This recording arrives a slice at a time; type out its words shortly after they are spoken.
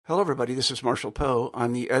Hello, everybody. This is Marshall Poe.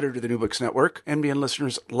 I'm the editor of the New Books Network. NBN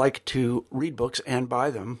listeners like to read books and buy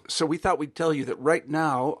them. So we thought we'd tell you that right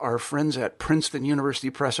now, our friends at Princeton University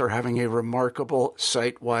Press are having a remarkable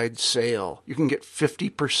site-wide sale. You can get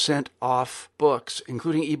 50% off books,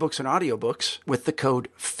 including ebooks and audiobooks, with the code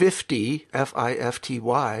 50,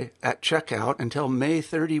 F-I-F-T-Y, at checkout until May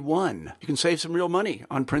 31. You can save some real money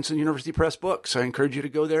on Princeton University Press books. I encourage you to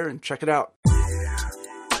go there and check it out.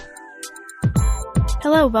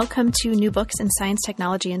 Hello, welcome to New Books in Science,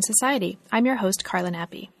 Technology, and Society. I'm your host, Carla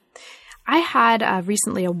Nappi. I had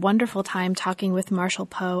recently a wonderful time talking with Marshall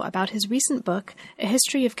Poe about his recent book, A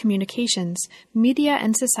History of Communications, Media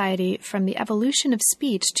and Society from the Evolution of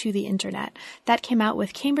Speech to the Internet. That came out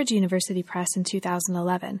with Cambridge University Press in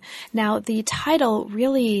 2011. Now, the title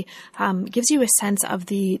really gives you a sense of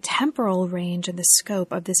the temporal range and the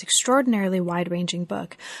scope of this extraordinarily wide-ranging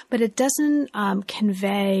book, but it doesn't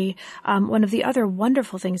convey one of the other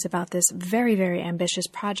wonderful things about this very, very ambitious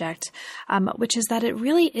project, which is that it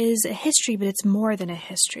really is a history, but it's more than a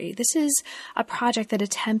history. This is a project that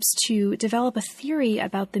attempts to develop a theory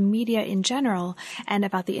about the media in general and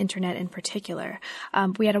about the internet in particular.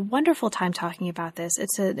 We had a wonderful time talking about this.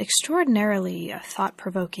 It's an extraordinarily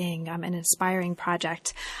thought-provoking and inspiring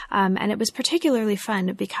project. And it was particularly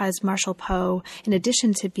fun because Marshall Poe, in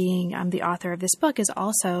addition to being the author of this book, is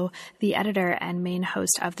also the editor and main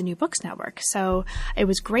host of the New Books Network. So it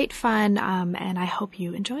was great fun, and I hope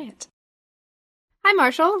you enjoy it. Hi,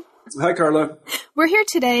 Marshall. Hi, Carla. We're here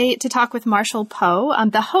today to talk with Marshall Poe,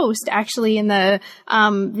 the host, actually, in the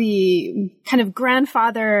kind of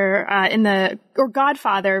grandfather or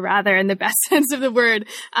godfather, rather, in the best sense of the word,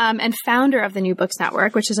 and founder of the New Books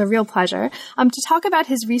Network, which is a real pleasure, to talk about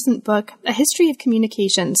his recent book, A History of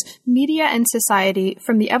Communications, Media and Society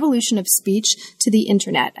from the Evolution of Speech to the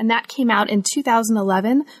Internet. And that came out in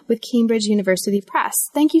 2011 with Cambridge University Press.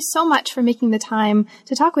 Thank you so much for making the time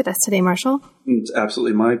to talk with us today, Marshall. It's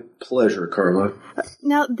absolutely my pleasure, Carla.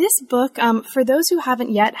 Now, this book, for those who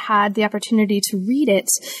haven't yet had the opportunity to read it,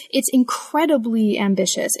 it's incredibly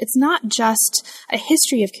ambitious. It's not just a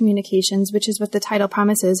history of communications, which is what the title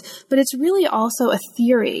promises, but it's really also a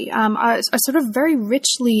theory, a sort of very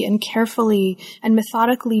richly and carefully and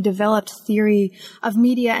methodically developed theory of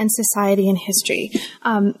media and society and history.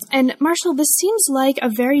 And Marshall, this seems like a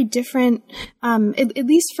very different, at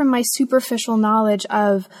least from my superficial knowledge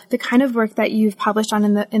of the kind of work that you've published on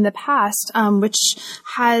in the past, which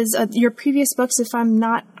has your previous books, if I'm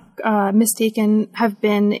not mistaken, have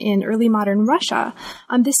been in early modern Russia.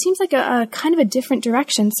 This seems like a kind of a different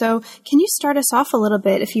direction. So can you start us off a little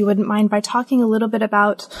bit, if you wouldn't mind, by talking a little bit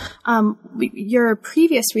about your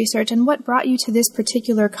previous research and what brought you to this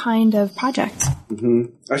particular kind of project? Mm-hmm.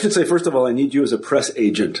 I should say, first of all, I need you as a press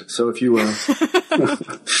agent. So if you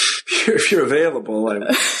if you're available,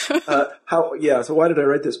 so why did I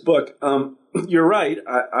write this book? You're right.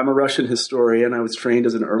 I'm a Russian historian. I was trained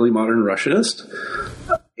as an early modern Russianist.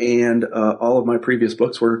 And all of my previous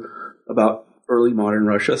books were about early modern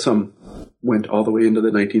Russia. Some went all the way into the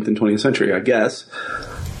 19th and 20th century, I guess.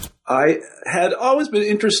 I had always been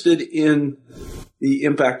interested in the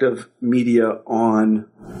impact of media on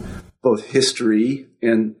both history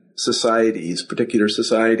and societies, particular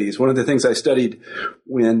societies. One of the things I studied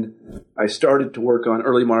when I started to work on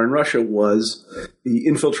early modern Russia was the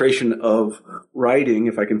infiltration of writing,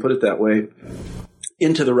 if I can put it that way,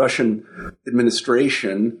 into the Russian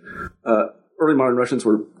administration. Early modern Russians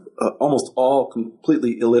were almost all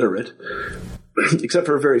completely illiterate, except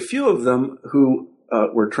for a very few of them who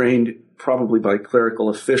were trained probably by clerical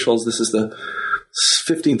officials. This is the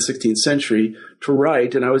 15th, 16th century to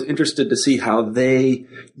write, and I was interested to see how they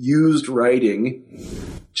used writing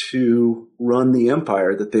to run the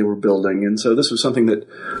empire that they were building. And so this was something that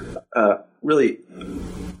really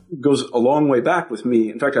goes a long way back with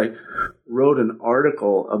me. In fact, I wrote an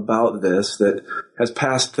article about this that has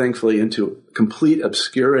passed, thankfully, into complete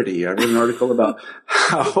obscurity. I wrote an article about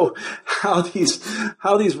how these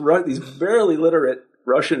barely literate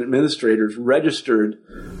Russian administrators registered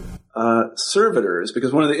servitors,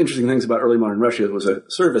 because one of the interesting things about early modern Russia was a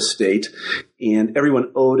service state, and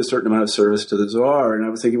everyone owed a certain amount of service to the Tsar. And I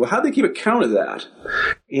was thinking, well, how do they keep account of that?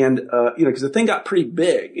 And, because the thing got pretty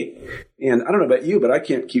big. And I don't know about you, but I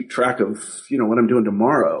can't keep track of, what I'm doing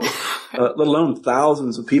tomorrow, let alone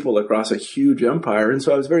thousands of people across a huge empire. And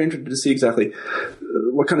so I was very interested to see exactly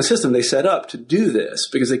what kind of system they set up to do this,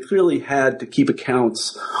 because they clearly had to keep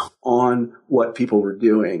accounts on what people were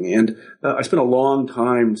doing. And I spent a long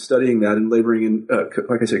time studying that and laboring in,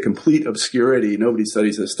 like I said, complete obscurity. Nobody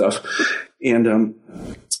studies this stuff. And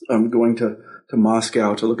I'm going to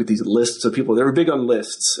Moscow to look at these lists of people. They were big on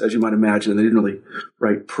lists, as you might imagine. They didn't really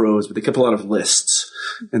write prose, but they kept a lot of lists.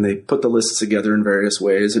 And they put the lists together in various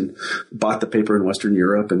ways and bought the paper in Western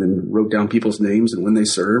Europe and then wrote down people's names and when they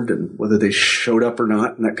served and whether they showed up or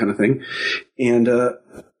not and that kind of thing. And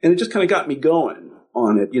it just kind of got me going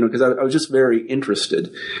on it, because I was just very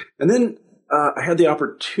interested. And then I had the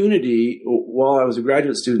opportunity while I was a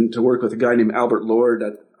graduate student to work with a guy named Albert Lord.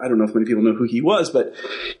 I don't know if many people know who he was, but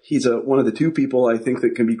he's one of the two people I think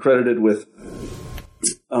that can be credited with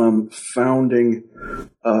founding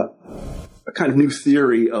a kind of new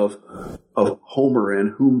theory of Homer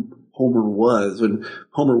and whom Homer was. And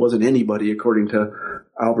Homer wasn't anybody, according to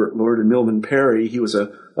Albert Lord and Milman Parry. He was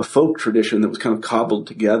a folk tradition that was kind of cobbled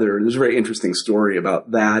together. And there's a very interesting story about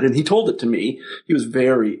that. And he told it to me. He was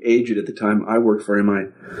very aged at the time I worked for him. I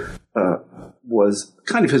was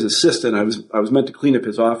kind of his assistant. I was meant to clean up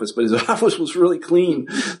his office, but his office was really clean.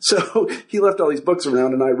 So he left all these books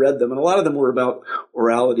around and I read them. And a lot of them were about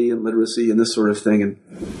orality and literacy and this sort of thing. And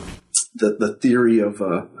the theory of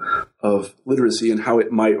literacy and how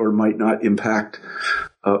it might or might not impact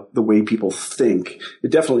the way people think.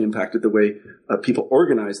 It definitely impacted the way people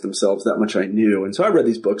organize themselves. That much I knew. And so I read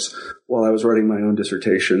these books while I was writing my own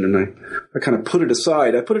dissertation, and I kind of put it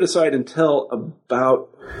aside. I put it aside until about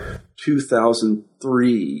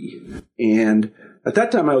 2003. And at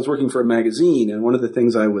that time I was working for a magazine, and one of the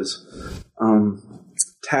things I was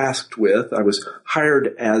tasked with, I was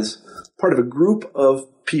hired as part of a group of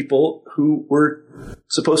people who were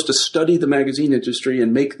supposed to study the magazine industry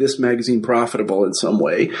and make this magazine profitable in some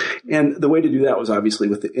way. And the way to do that was obviously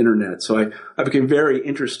with the internet. So I became very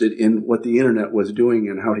interested in what the internet was doing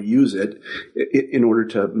and how to use it in order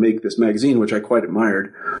to make this magazine, which I quite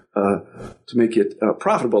admired, to make it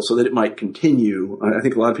profitable so that it might continue. I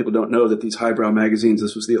think a lot of people don't know that these highbrow magazines,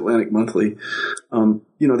 this was the Atlantic Monthly,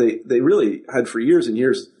 they really had for years and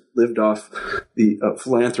years lived off the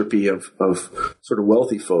philanthropy of sort of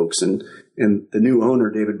wealthy folks. And the new owner,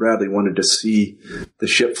 David Bradley, wanted to see the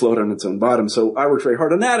ship float on its own bottom. So I worked very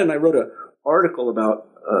hard on that, and I wrote an article about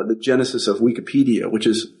the genesis of Wikipedia, which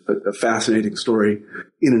is a fascinating story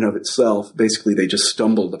in and of itself. Basically, they just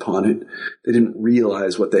stumbled upon it. They didn't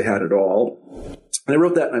realize what they had at all. And I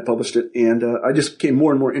wrote that and I published it, and I just became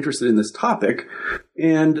more and more interested in this topic.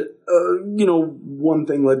 And, one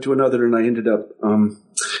thing led to another, and I ended up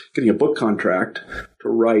getting a book contract to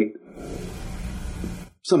write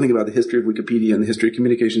something about the history of Wikipedia and the history of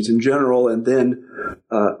communications in general. And then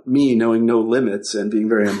me, knowing no limits and being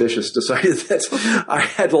very ambitious, decided that I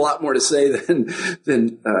had a lot more to say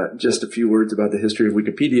than just a few words about the history of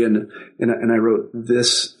Wikipedia. And I wrote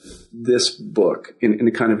this book in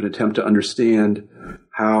a kind of an attempt to understand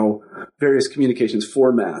how various communications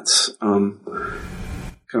formats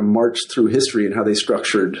kind of marched through history and how they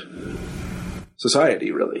structured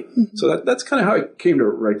society, really. Mm-hmm. So that's kind of how I came to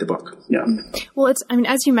write the book. Yeah. Well,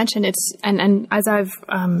 as you mentioned, it's, and as I've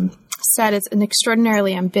said, it's an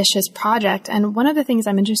extraordinarily ambitious project. And one of the things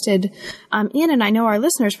I'm interested in, and I know our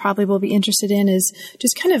listeners probably will be interested in, is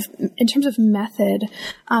just kind of in terms of method.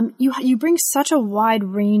 You bring such a wide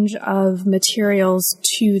range of materials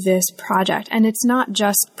to this project, and it's not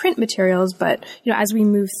just print materials, but as we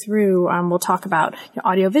move through, we'll talk about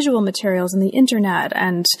audiovisual materials and the internet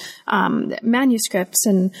and manuscripts.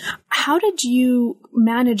 And how did you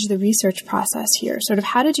manage the research process here? Sort of,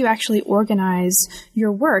 how did you actually organize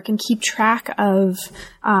your work and keep track of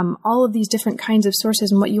all of these different kinds of sources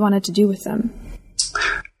and what you wanted to do with them?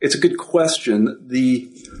 It's a good question. The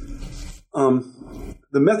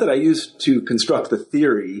method I used to construct the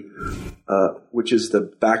theory, which is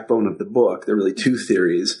the backbone of the book, there are really two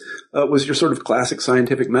theories, was your sort of classic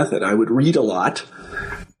scientific method. I would read a lot,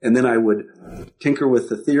 and then I would tinker with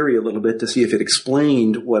the theory a little bit to see if it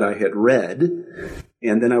explained what I had read.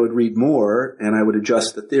 And then I would read more and I would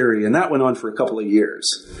adjust the theory. And that went on for a couple of years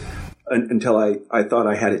until I thought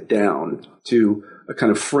I had it down to a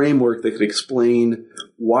kind of framework that could explain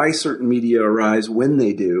why certain media arise when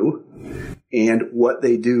they do and what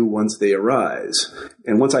they do once they arise.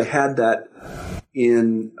 And once I had that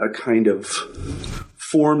in a kind of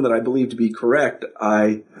form that I believed to be correct,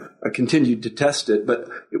 I continued to test it, but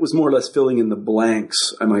it was more or less filling in the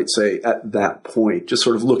blanks, I might say, at that point, just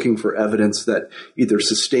sort of looking for evidence that either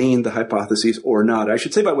sustained the hypotheses or not. I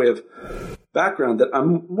should say by way of background that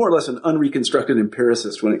I'm more or less an unreconstructed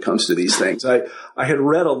empiricist when it comes to these things. I had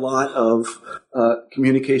read a lot of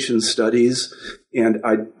communication studies, and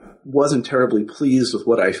I wasn't terribly pleased with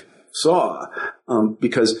what I saw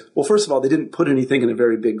because, well, first of all, they didn't put anything in a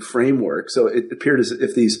very big framework. So it appeared as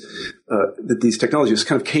if these technologies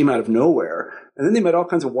kind of came out of nowhere. And then they made all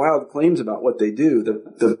kinds of wild claims about what they do.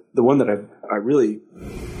 The one that I really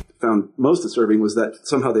found most disturbing was that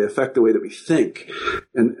somehow they affect the way that we think.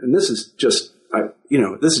 And this is just,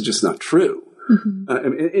 this is just not true.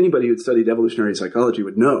 Mm-hmm. Anybody who'd studied evolutionary psychology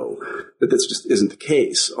would know that this just isn't the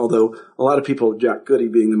case. Although a lot of people, Jack Goody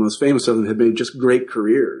being the most famous of them, had made just great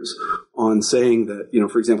careers on saying that,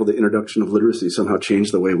 for example, the introduction of literacy somehow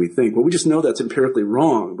changed the way we think. Well, we just know that's empirically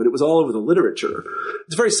wrong, but it was all over the literature.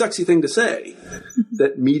 It's a very sexy thing to say,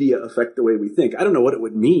 that media affect the way we think. I don't know what it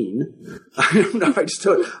would mean. I don't know.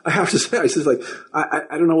 I have to say, I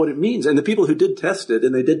don't know what it means. And the people who did test it,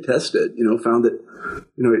 and they did test it, found that,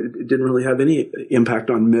 it didn't really have any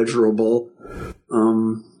impact on measurable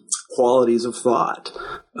qualities of thought.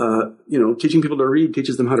 Teaching people to read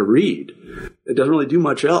teaches them how to read. It doesn't really do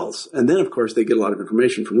much else. And then, of course, they get a lot of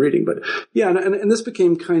information from reading. But yeah, and this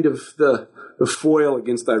became kind of the foil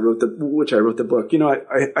against which I wrote the book.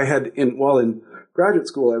 I had while in graduate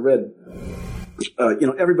school, I read.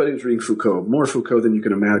 Everybody was reading Foucault, more Foucault than you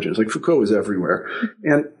can imagine. It's like Foucault was everywhere,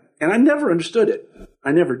 and I never understood it.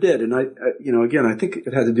 I never did. And again, I think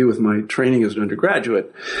it had to do with my training as an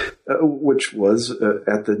undergraduate, which was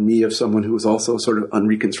at the knee of someone who was also sort of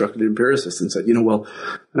unreconstructed empiricist and said, and I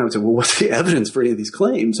would say, well, what's the evidence for any of these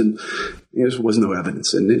claims? And there was no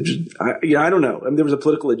evidence. And I don't know. I mean, there was a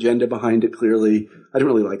political agenda behind it, clearly. I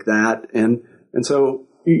didn't really like that. And so,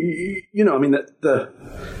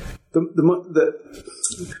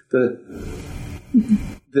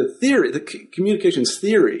 the theory, the communications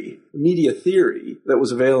theory, media theory that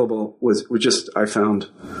was available was just, I found,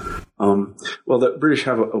 the British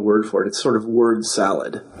have a word for it. It's sort of word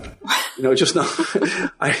salad. It's just not,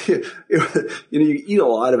 you eat a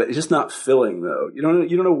lot of it. It's just not filling though. You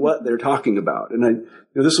don't know what they're talking about. And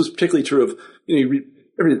this was particularly true of, you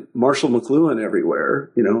read Marshall McLuhan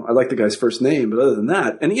everywhere. I like the guy's first name, but other than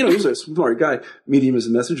that, and he's a smart guy, medium is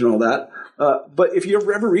a message and all that. But if you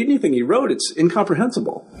ever read anything he wrote, it's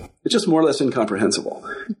incomprehensible. It's just more or less incomprehensible.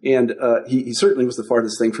 And he certainly was the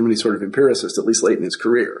farthest thing from any sort of empiricist, at least late in his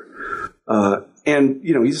career. And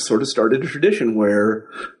he's sort of started a tradition where,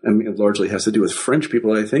 it largely has to do with French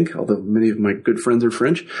people, I think, although many of my good friends are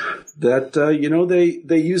French, that,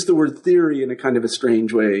 they use the word theory in a kind of a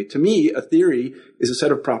strange way. To me, a theory is a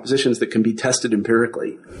set of propositions that can be tested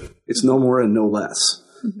empirically. It's no more and no less.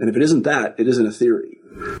 And if it isn't that, it isn't a theory.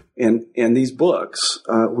 And these books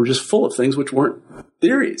were just full of things which weren't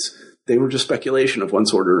theories. They were just speculation of one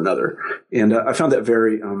sort or another. And I found that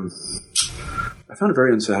very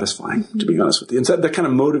unsatisfying, to be honest with you. And so that kind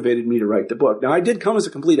of motivated me to write the book. Now, I did come as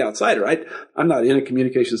a complete outsider. I'm not in a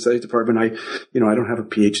communication studies department. I don't have a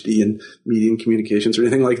PhD in media and communications or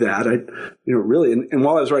anything like that. Really. And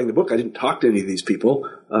while I was writing the book, I didn't talk to any of these people.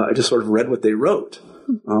 I just sort of read what they wrote.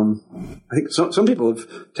 I think some people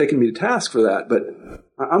have taken me to task for that, but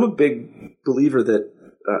I'm a big believer that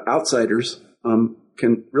outsiders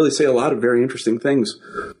can really say a lot of very interesting things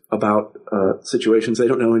about situations they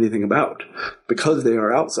don't know anything about because they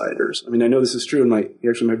are outsiders. I mean, I know this is true in my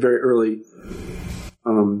very early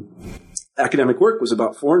academic work was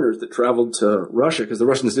about foreigners that traveled to Russia because the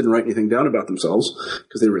Russians didn't write anything down about themselves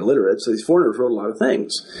because they were illiterate. So these foreigners wrote a lot of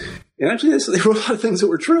things. And actually, they wrote a lot of things that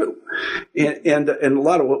were true. And a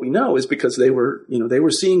lot of what we know is because they were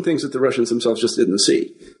seeing things that the Russians themselves just didn't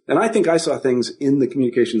see. And I think I saw things in the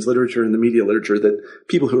communications literature and the media literature that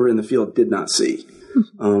people who were in the field did not see.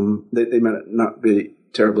 They might not be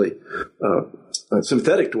terribly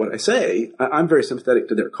sympathetic to what I say. I'm very sympathetic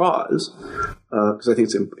to their cause because I think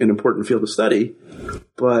it's an important field of study.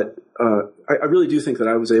 But I really do think that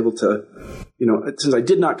I was able to, since I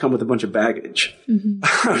did not come with a bunch of baggage,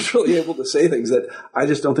 I was really able to say things that I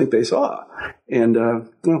just don't think they saw. And,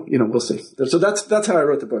 we'll see. So that's how I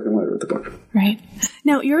wrote the book and why I wrote the book. Right.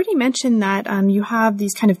 Now, you already mentioned that you have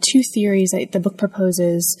these kind of two theories that the book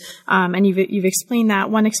proposes, and you've explained that.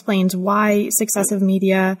 One explains why successive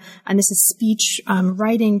media, and this is speech,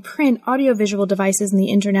 writing, print, audiovisual devices, and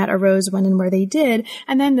the internet arose when and where they did.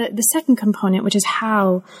 And then the second component, which is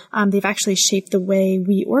how they've actually shaped the way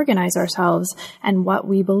we organize ourselves and what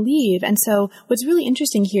we believe. And so what's really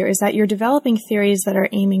interesting here is that you're developing theories that are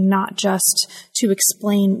aiming not just to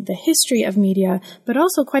explain the history of media, but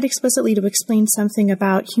also quite explicitly to explain something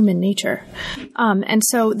about human nature. And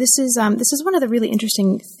so this is one of the really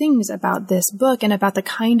interesting things about this book and about the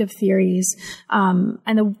kind of theories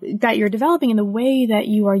that you're developing and the way that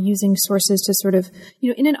you are using sources to sort of,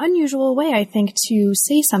 in an unusual way, I think, to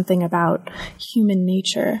say something about human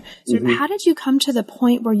nature. So how did you come to the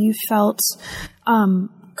point where you felt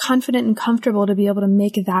confident and comfortable to be able to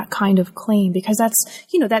make that kind of claim, because that's,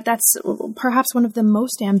 that's perhaps one of the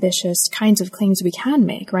most ambitious kinds of claims we can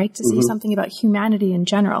make, right? To say something about humanity in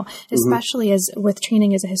general, especially as with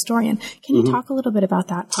training as a historian. Can you talk a little bit about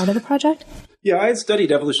that part of the project? Yeah, I had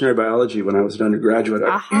studied evolutionary biology when I was an undergraduate.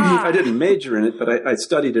 I didn't major in it, but I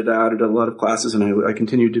studied it out at a lot of classes, and I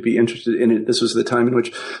continued to be interested in it. This was the time in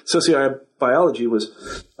which sociobiology was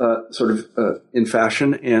sort of in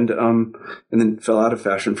fashion, and then fell out of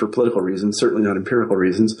fashion for political reasons, certainly not empirical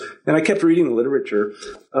reasons. And I kept reading the literature,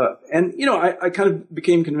 and I kind of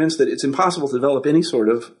became convinced that it's impossible to develop any sort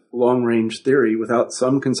of long-range theory without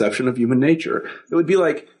some conception of human nature. It would be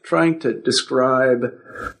like trying to describe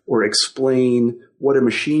or explain what a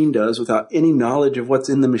machine does without any knowledge of what's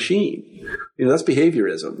in the machine. That's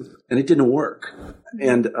behaviorism, and it didn't work.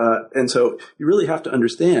 And so you really have to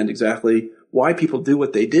understand exactly why people do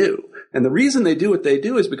what they do. And the reason they do what they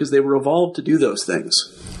do is because they were evolved to do those things.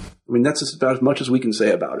 I mean, that's just about as much as we can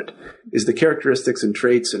say about it, is the characteristics and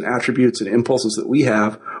traits and attributes and impulses that we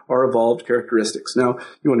have are evolved characteristics. Now,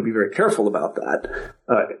 you want to be very careful about that,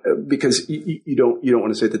 because you don't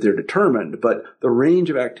want to say that they're determined, but the range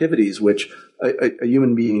of activities which a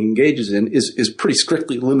human being engages in is pretty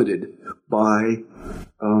strictly limited by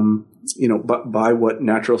what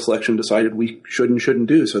natural selection decided we should and shouldn't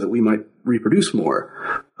do so that we might reproduce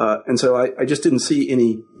more. And so I just didn't see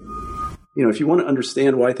any. If you want to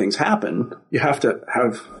understand why things happen, you have to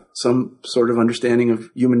have some sort of understanding of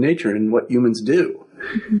human nature and what humans do.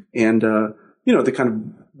 And, the kind of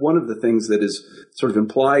one of the things that is sort of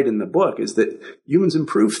implied in the book is that humans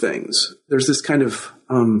improve things. There's this kind of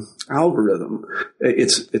algorithm.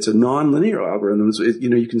 It's a nonlinear algorithm.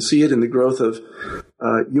 You can see it in the growth of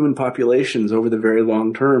human populations over the very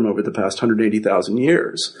long term, over the past 180,000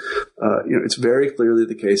 years. It's very clearly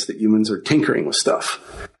the case that humans are tinkering with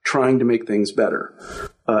stuff, trying to make things better.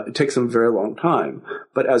 It takes them a very long time.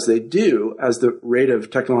 But as they do, as the rate of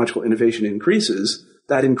technological innovation increases,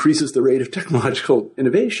 that increases the rate of technological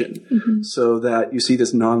innovation, so that you see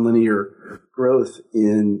this nonlinear growth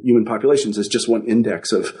in human populations as just one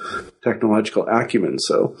index of technological acumen.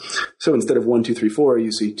 So instead of 1, 2, 3, 4,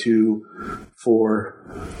 you see 2, 4,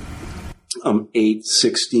 8,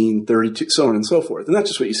 16, 32, so on and so forth. And that's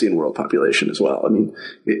just what you see in world population as well. I mean,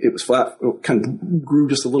 it was flat, it kind of grew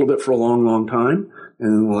just a little bit for a long, long time.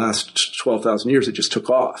 And in the last 12,000 years, it just took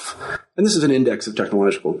off. And this is an index of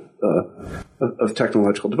technological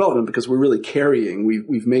development, because we're really carrying,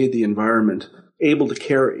 we've made the environment able to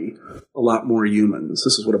carry a lot more humans.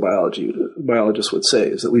 This is what a biologist would say,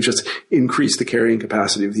 is that we've just increased the carrying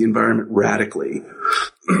capacity of the environment radically.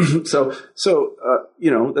 So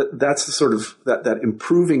that's the sort of that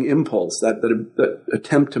improving impulse, that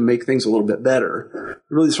attempt to make things a little bit better,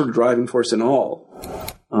 really sort of driving force in all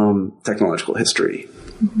technological history.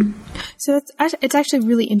 So it's actually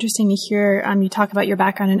really interesting to hear you talk about your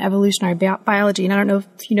background in evolutionary biology. And I don't know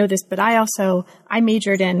if you know this, but I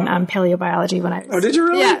majored in paleobiology when I was... Oh, did you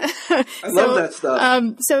really? Yeah. I love that stuff. I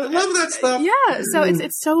love that stuff. Yeah.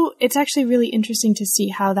 So it's actually really interesting to see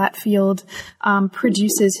how that field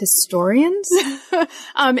produces historians.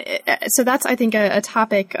 So that's, I think, a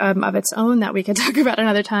topic of its own that we could talk about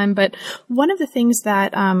another time. But one of the things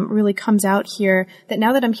that really comes out here, that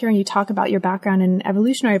now that I'm hearing you talk about your background in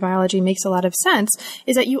evolutionary biology makes a lot of sense,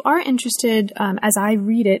 is that you are interested, as I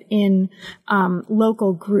read it, in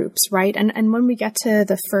local groups, right? And when we get to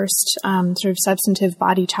the first sort of substantive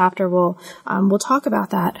body chapter, we'll talk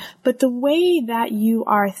about that. But the way that you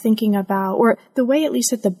are thinking about, or the way at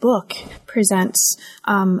least that the book presents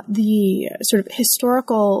the sort of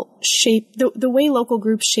historical shape, the way local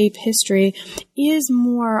groups shape history, is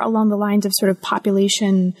more along the lines of sort of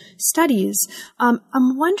population studies.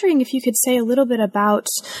 I'm wondering if you could say a little bit about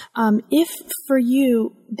if, for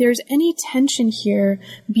you, there's any tension here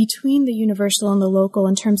between the universal and the local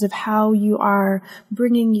in terms of how you are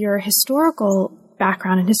bringing your historical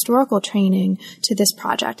background and historical training to this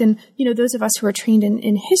project. And, those of us who are trained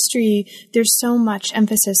in history, there's so much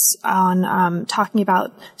emphasis on talking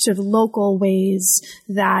about sort of local ways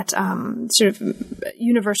that sort of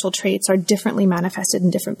universal traits are differently manifested in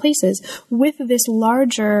different places, with this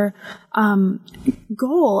larger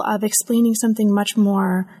goal of explaining something much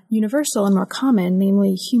more universal and more common,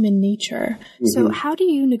 namely human nature. Mm-hmm. So how do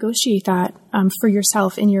you negotiate that for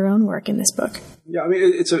yourself in your own work in this book? Yeah, I mean,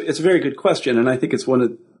 it's a very good question, and I think it's one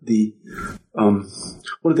of the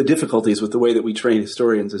difficulties with the way that we train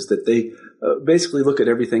historians is that they basically look at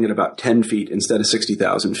everything at about 10 feet instead of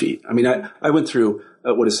 60,000 feet. I mean, I went through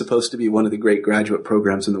what is supposed to be one of the great graduate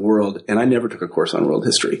programs in the world, and I never took a course on world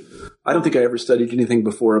history. I don't think I ever studied anything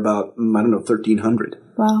before about, 1,300.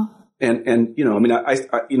 Wow. And you know, I mean,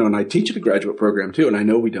 and I teach at a graduate program too, and I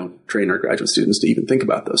know we don't train our graduate students to even think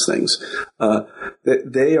about those things.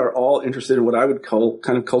 They are all interested in what I would call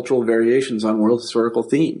kind of cultural variations on world historical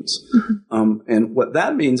themes. And what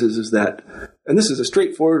that means is that, and this is a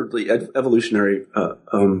straightforwardly evolutionary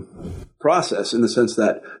process in the sense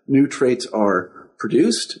that new traits are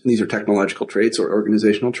produced, and these are technological traits or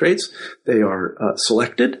organizational traits. They are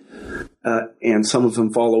selected, and some of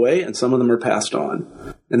them fall away, and some of them are passed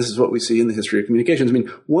on. And this is what we see in the history of communications. I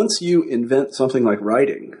mean, once you invent something like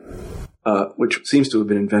writing, which seems to have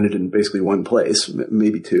been invented in basically one place,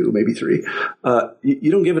 maybe two, maybe three,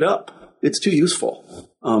 you don't give it up. It's too useful.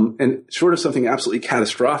 And short of something absolutely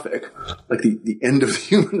catastrophic, like the end of the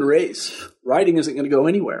human race, writing isn't going to go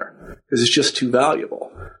anywhere because it's just too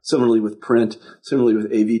valuable. Similarly with print, similarly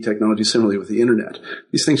with AV technology, similarly with the internet.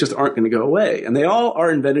 These things just aren't going to go away. And they all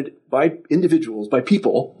are invented by individuals, by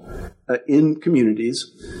people in communities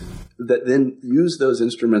that then use those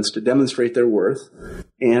instruments to demonstrate their worth.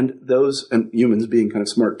 And those, and humans being kind of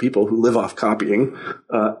smart people who live off copying,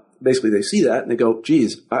 basically they see that and they go,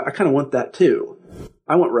 geez, I kind of want that too.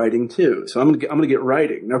 I want writing too. So I'm going to get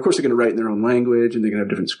writing. Now, of course, they're going to write in their own language, and they're going to have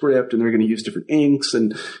different script, and they're going to use different inks,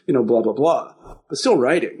 and, you know, blah, blah, blah. But still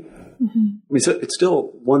writing. I mean, so it's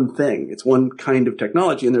still one thing. It's one kind of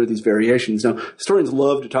technology, and there are these variations. Now, historians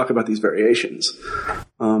love to talk about these variations.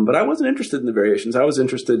 But I wasn't interested in the variations. I was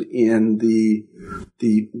interested in the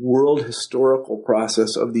world historical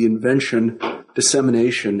process of the invention,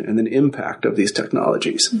 dissemination, and then impact of these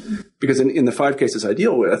technologies. Because in the 5 cases I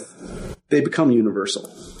deal with, they become universal.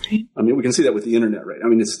 Right. I mean, we can see that with the internet, right? I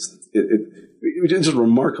mean, it's just a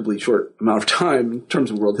remarkably short amount of time in terms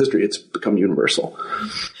of world history. It's become universal.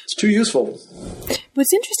 It's too useful.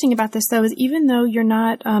 What's interesting about this, though, is even though you're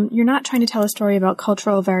not trying to tell a story about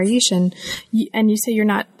cultural variation, and you say you're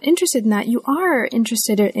not interested in that, you are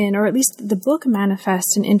interested in, or at least the book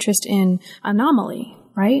manifests an interest in anomaly,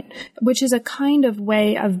 right? Which is a kind of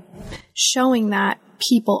way of showing that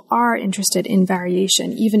people are interested in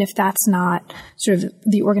variation, even if that's not sort of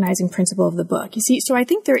the organizing principle of the book. You see, so I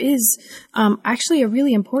think there is actually a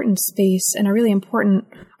really important space and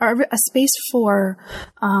a space for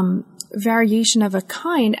variation of a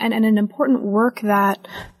kind, and an important work that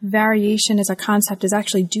variation as a concept is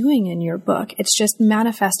actually doing in your book. It's just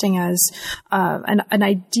manifesting as an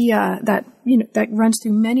idea that, you know, that runs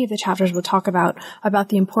through many of the chapters we'll talk about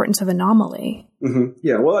the importance of anomaly. Mm-hmm.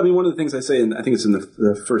 Yeah, well, I mean, one of the things I say, and I think it's in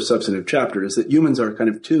the first substantive chapter, is that humans are kind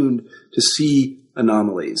of tuned to see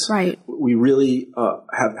anomalies. Right. We really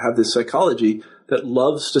have this psychology that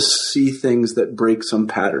loves to see things that break some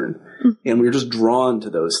pattern, and we're just drawn to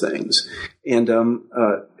those things. And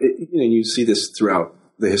you see this throughout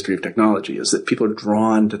the history of technology, is that people are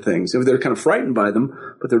drawn to things. They're kind of frightened by them,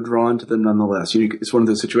 but they're drawn to them nonetheless. It's one of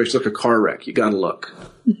those situations like a car wreck. You got to look.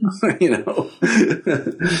 You know.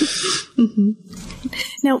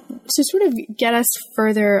 Now, to sort of get us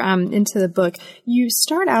further into the book, you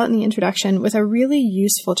start out in the introduction with a really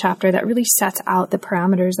useful chapter that really sets out the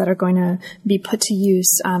parameters that are going to be put to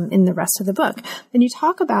use in the rest of the book. And you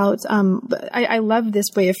talk about, I love this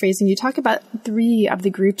way of phrasing, you talk about 3 of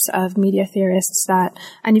the groups of media theorists that,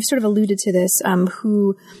 and you've sort of alluded to this,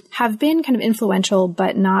 who have been kind of influential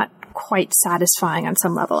but not quite satisfying on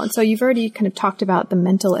some level. And so you've already kind of talked about the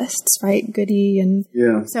mentalists, right? Goody and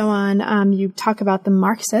so on. You talk about the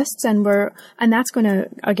Marxists, and that's going to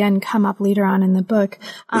again come up later on in the book.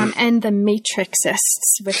 And the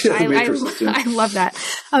matrixists, which I love that.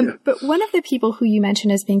 But one of the people who you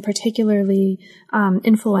mentioned as being particularly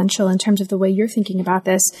influential in terms of the way you're thinking about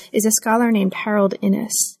this is a scholar named Harold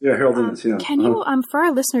Innis. Yeah, Harold Innis. Yeah. Can you, for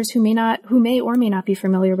our listeners who may or may not be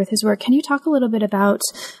familiar with his work, can you talk a little bit about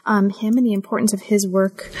him and the importance of his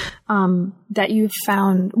work that you've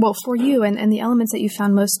found, well, for you, and the elements that you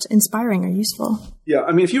found most inspiring or useful? Yeah,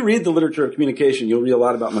 I mean, if you read the literature of communication, you'll read a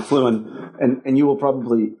lot about McLuhan, and you will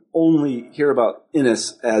probably only hear about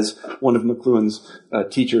Innis as one of McLuhan's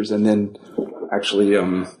teachers, and then actually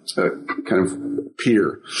kind of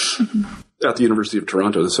peer at the University of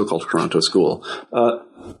Toronto, the so-called Toronto School.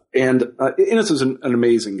 And Innis is an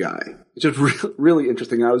amazing guy. It's just really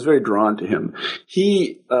interesting. I was very drawn to him.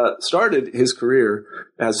 He started his career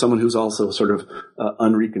as someone who's also sort of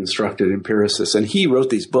unreconstructed empiricist, and he wrote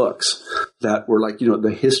these books that were like,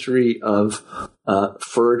 the history of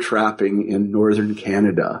fur trapping in northern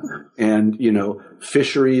Canada, and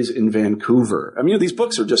fisheries in Vancouver. I mean, these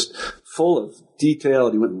books are just full of detail,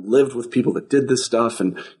 and he went and lived with people that did this stuff,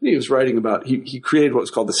 and he was writing about, he created what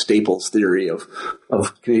was called the Staples theory of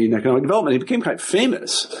Canadian economic development. He became kind of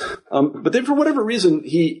famous. But then for whatever reason,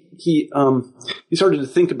 he started to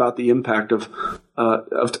think about the impact of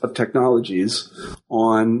of technologies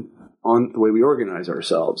on the way we organize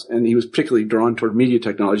ourselves. And he was particularly drawn toward media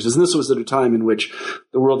technologies. And this was at a time in which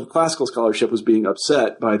the world of classical scholarship was being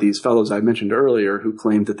upset by these fellows I mentioned earlier who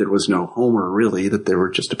claimed that there was no Homer, really, that there were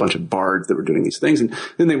just a bunch of bards that were doing these things. And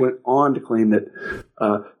then they went on to claim that,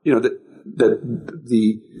 that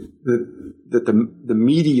the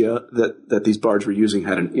media that these bards were using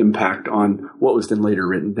had an impact on what was then later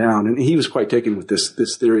written down. And he was quite taken with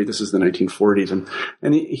this theory. This is the 1940s.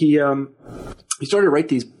 And he started to write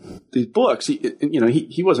these books.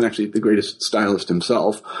 He wasn't actually the greatest stylist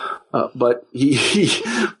himself, but he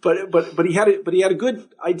had a good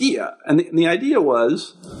idea. And the idea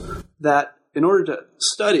was that in order to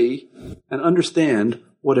study and understand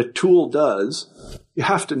what a tool does, you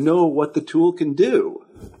have to know what the tool can do.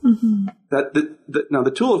 Mm-hmm. Now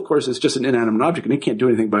the tool, of course, is just an inanimate object and it can't do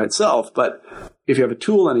anything by itself. But if you have a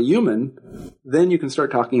tool and a human, then you can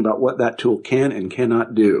start talking about what that tool can and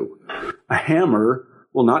cannot do. A hammer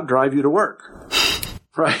will not drive you to work,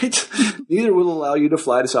 right? Neither will allow you to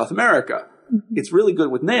fly to South America. It's really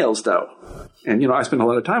good with nails, though. And, I spend a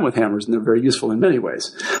lot of time with hammers, and they're very useful in many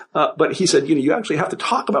ways. But he said, you actually have to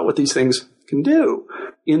talk about what these things can do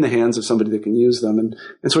in the hands of somebody that can use them. And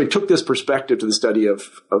so he took this perspective to the study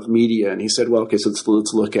of media, and he said, well, okay, so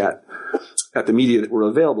let's look at the media that were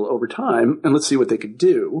available over time, and let's see what they could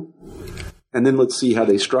do. And then let's see how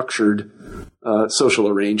they structured social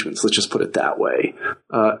arrangements. Let's just put it that way.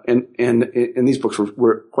 And these books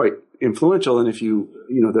were quite influential. And if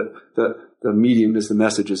the medium is the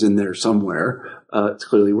message is in there somewhere. It's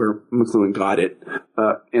clearly where McLuhan got it.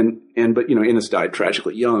 But Innes died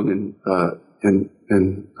tragically young, and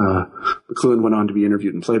McLuhan went on to be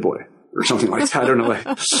interviewed in Playboy or something like that. I don't know.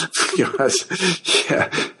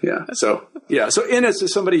 So Innes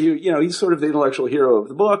is somebody who, he's sort of the intellectual hero of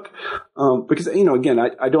the book. Because, again,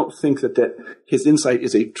 I don't think that his insight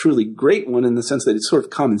is a truly great one in the sense that it's sort of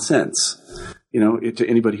common sense, to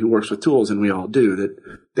anybody who works with tools, and we all do, that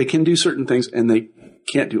they can do certain things and they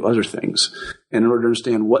can't do other things. And in order to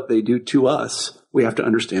understand what they do to us, we have to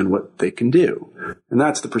understand what they can do. And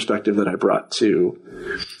that's the perspective that I brought to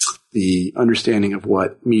the understanding of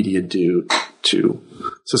what media do to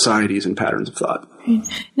societies and patterns of thought. Right.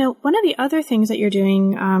 Now, one of the other things that you're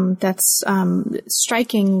doing that's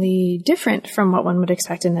strikingly different from what one would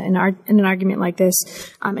expect in an argument like this,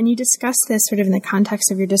 and you discuss this sort of in the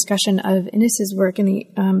context of your discussion of Innes's work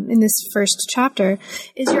in this first chapter,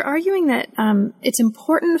 is you're arguing that it's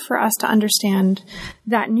important for us to understand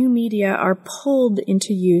that new media are pulled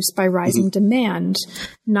into use by rising demand,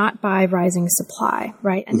 not by rising supply,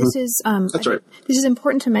 right? And this is that's right. This is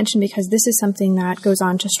important to mention because this is something that goes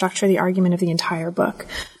on to structure the argument of the entire book.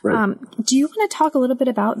 Right. Do you want to talk a little bit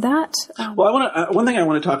about that? Well, one thing I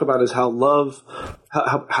want to talk about is how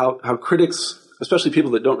critics, especially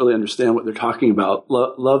people that don't really understand what they're talking about,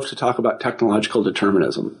 love to talk about technological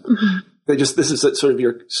determinism. Mm-hmm. This is sort of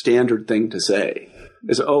your standard thing to say.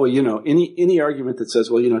 Is, any argument that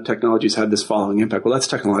says, well, technology's had this following impact. Well, that's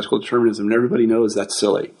technological determinism, and everybody knows that's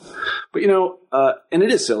silly. But, and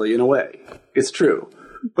it is silly in a way. It's true.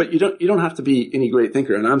 But you don't have to be any great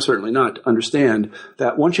thinker, and I'm certainly not, to understand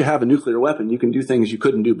that once you have a nuclear weapon, you can do things you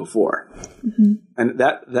couldn't do before. Mm-hmm. And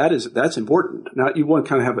that's important. Now, you want to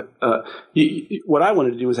kind of have what I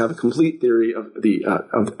wanted to do was have a complete theory of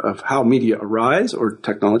of how media arise or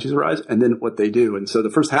technologies arise, and then what they do. And so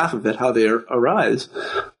the first half of it, how they arise,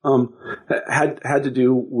 had to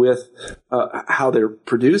do with how they're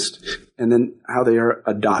produced, and then how they are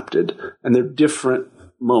adopted, and they're different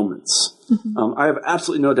moments. Mm-hmm. I have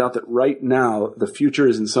absolutely no doubt that right now the future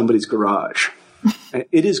is in somebody's garage. And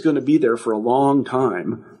it is going to be there for a long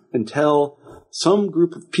time until some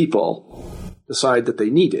group of people decide that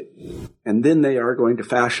they need it. And then they are going to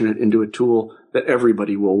fashion it into a tool that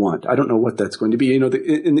everybody will want. I don't know what that's going to be.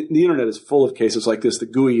 The internet is full of cases like this. The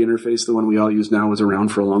GUI interface, the one we all use now, was around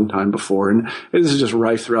for a long time before. And this is just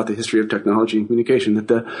rife throughout the history of technology and communication, that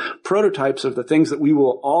the prototypes of the things that we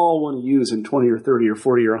will all want to use in 20 or 30 or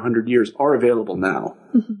 40 or 100 years are available now.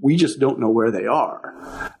 Mm-hmm. We just don't know where they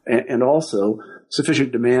are. And also,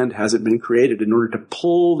 sufficient demand hasn't been created in order to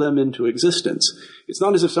pull them into existence. It's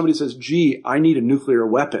not as if somebody says, gee, I need a nuclear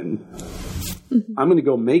weapon. Mm-hmm. I'm going to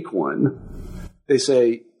go make one. They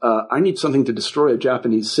say, I need something to destroy a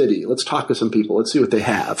Japanese city. Let's talk to some people. Let's see what they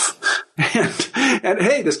have. And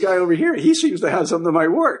hey, this guy over here, he seems to have something that might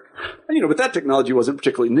work. And, but that technology wasn't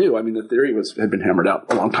particularly new. I mean, the theory had been hammered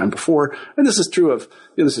out a long time before. And this is true of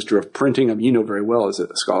printing. I mean, very well as a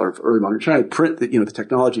scholar of early modern China, the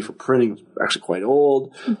technology for printing was actually quite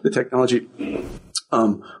old. The technology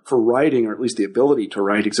for writing, or at least the ability to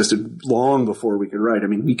write, existed long before we could write. I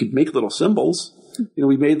mean, we could make little symbols.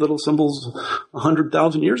 We made little symbols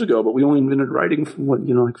 100,000 years ago, but we only invented writing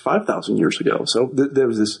like 5,000 years ago. So there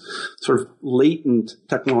was this sort of latent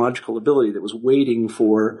technological ability that was waiting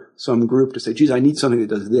for some group to say, geez, I need something that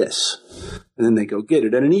does this. And then they go get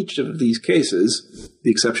it. And in each of these cases,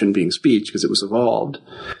 the exception being speech, because it was evolved,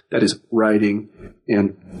 that is writing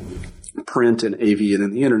and print and AV and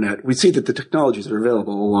then the internet, we see that the technologies are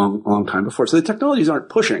available a long time before. So the technologies aren't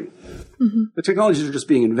pushing. Mm-hmm. The technologies are just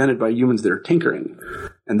being invented by humans that are tinkering.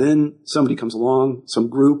 And then somebody comes along, some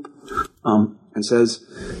group, and says,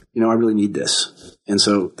 I really need this. And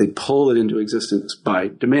so they pull it into existence by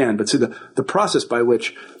demand. But see, the process by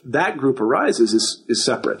which that group arises is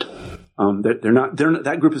separate.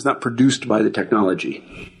 That group is not produced by the technology.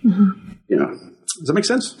 Mm-hmm. Does that make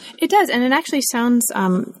sense? It does. And it actually sounds,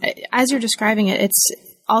 as you're describing it, it's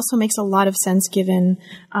also makes a lot of sense given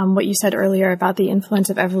what you said earlier about the influence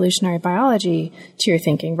of evolutionary biology to your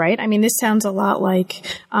thinking, right? I mean, this sounds a lot like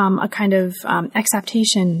a kind of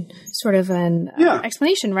exaptation sort of an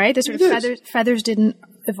explanation, right? The sort of feathers didn't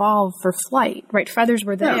evolve for flight, right? Feathers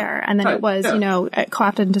were there, and then it was,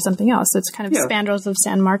 co-opted into something else. So it's kind of spandrels of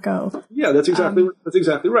San Marco. Yeah, that's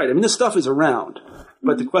exactly right. I mean, this stuff is around.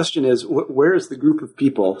 But the question is, where is the group of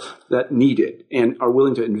people that need it and are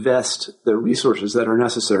willing to invest the resources that are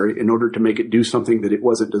necessary in order to make it do something that it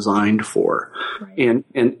wasn't designed for? Right. And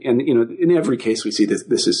in every case we see this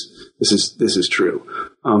is true.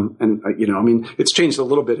 It's changed a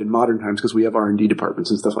little bit in modern times because we have R&D departments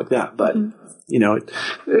and stuff like that. But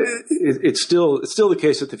it's still the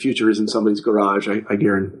case that the future is in somebody's garage. I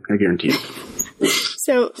guarantee it.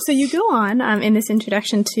 So you go on in this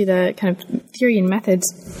introduction to the kind of theory and methods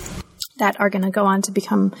that are going to go on to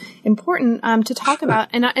become important to talk about,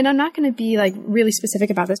 and I'm not going to be like really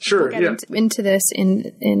specific about this. Sure, we'll get into this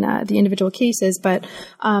in the individual cases, but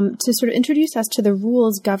to sort of introduce us to the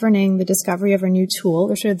rules governing the discovery of a new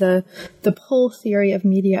tool, or sort of the pull theory of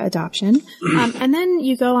media adoption, and then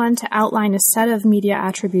you go on to outline a set of media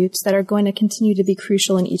attributes that are going to continue to be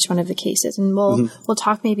crucial in each one of the cases, and we'll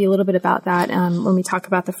talk maybe a little bit about that when we talk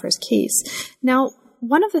about the first case. Now,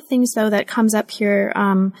 one of the things, though, that comes up here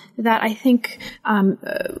that I think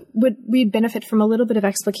we'd benefit from a little bit of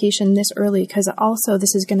explication this early, because also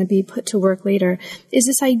this is going to be put to work later, is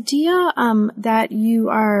this idea that you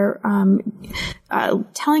are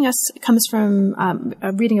telling us comes from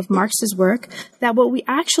a reading of Marx's work, that what we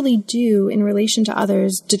actually do in relation to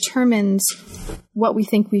others determines what we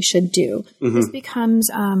think we should do. Mm-hmm. This becomes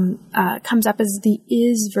comes up as the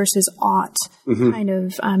is versus ought kind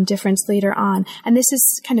of difference later on. And this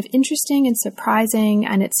is kind of interesting and surprising,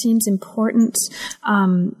 and it seems important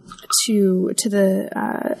to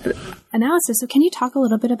the analysis. So can you talk a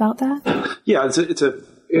little bit about that? Yeah, and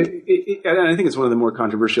I think it's one of the more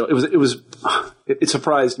controversial. It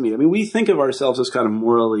surprised me. I mean, we think of ourselves as kind of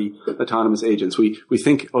morally autonomous agents. We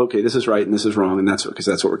think, okay, this is right and this is wrong, and that's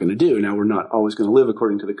what we're going to do. Now, we're not always going to live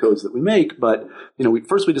according to the codes that we make, but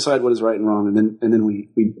first we decide what is right and wrong, and then we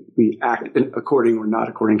act according or not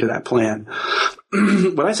according to that plan.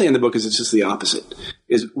 What I say in the book is it's just the opposite.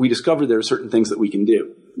 Is we discover there are certain things that we can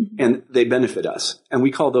do, and they benefit us, and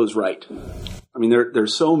we call those right. I mean,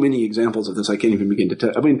 there's so many examples of this I can't even begin to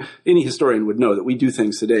tell. I mean, any historian would know that we do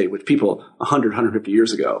things today which people 100, 150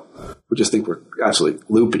 years ago would just think were absolutely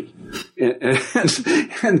loopy.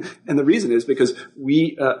 And the reason is because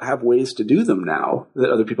we have ways to do them now that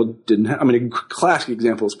other people didn't have. I mean, a classic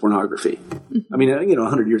example is pornography. I mean,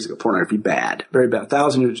 100 years ago, pornography, bad, very bad.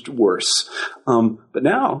 1,000 years worse. But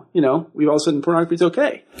now, we all of a sudden pornography is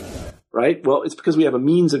okay. Right? Well, it's because we have a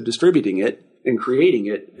means of distributing it and creating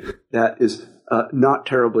it that is not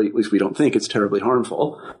terribly, at least we don't think it's terribly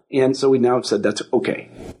harmful. And so we now have said that's okay,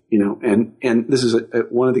 and this is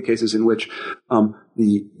one of the cases in which our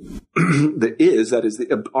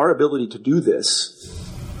ability to do this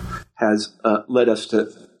has led us to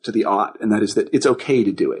the ought, and that is that it's okay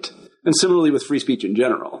to do it. And similarly with free speech in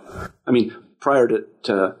general. I mean, prior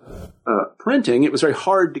to printing, it was very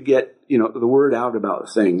hard to get the word out about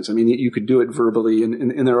things. I mean, you could do it verbally,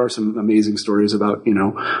 and there are some amazing stories about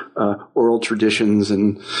oral traditions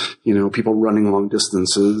and people running long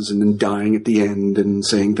distances and then dying at the end and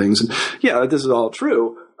saying things. And yeah, this is all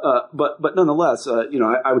true. But nonetheless,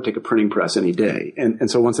 I would take a printing press any day.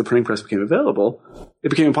 And so once the printing press became available, it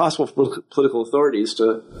became impossible for political authorities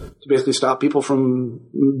to basically stop people from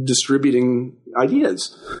distributing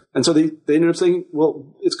ideas. And so they ended up saying,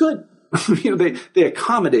 well, it's good. They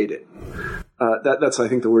accommodate it. That's, I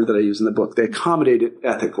think, the word that I use in the book. They accommodate it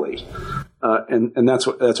ethically. And that's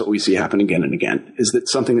what we see happen again and again, is that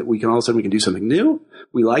something that all of a sudden we can do something new.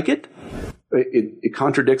 We like it. It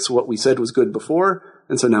contradicts what we said was good before.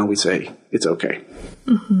 And so now we say it's okay.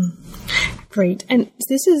 Mm-hmm. Great. And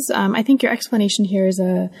this is, I think your explanation here is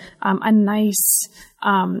a nice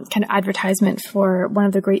kind of advertisement for one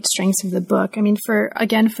of the great strengths of the book. I mean, for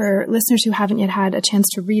listeners who haven't yet had a chance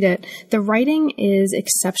to read it, the writing is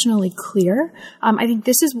exceptionally clear. I think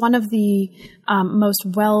this is one of the most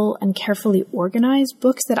well and carefully organized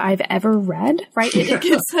books that I've ever read, right?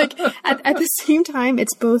 It's like, at the same time,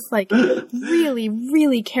 it's both like really,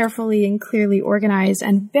 really carefully and clearly organized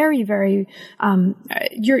and very, very,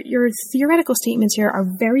 your theoretical statements here are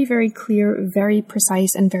very, very clear, very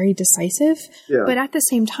precise, and very decisive. Yeah. But at the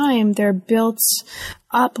same time, they're built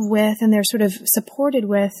up with and they're sort of supported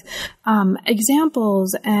with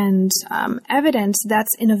examples and evidence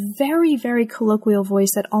that's in a very, very colloquial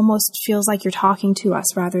voice that almost feels like you're talking to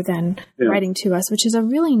us rather than writing to us, which is a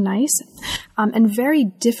really nice and very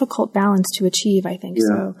difficult balance to achieve, I think.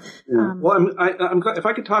 So, well, I'm glad if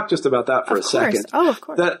I could talk just about that for a second. Oh, of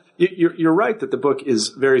course. That you're right that the book is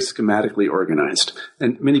very schematically organized,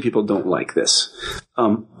 and many people don't like this.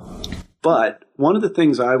 But one of the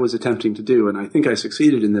things I was attempting to do, and I think I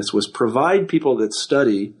succeeded in this, was provide people that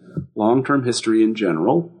study long-term history in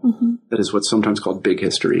general, that is what's sometimes called big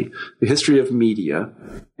history, the history of media,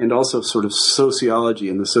 and also sort of sociology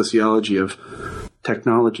and the sociology of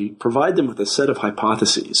technology, provide them with a set of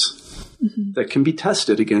hypotheses that can be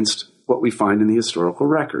tested against what we find in the historical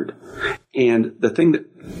record. And the thing that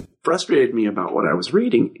frustrated me about what I was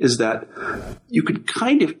reading is that you could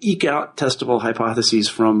kind of eke out testable hypotheses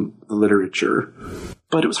from the literature,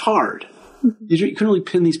 but it was hard. You couldn't really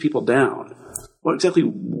pin these people down. What exactly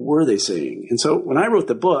were they saying? And so when I wrote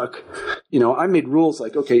the book, I made rules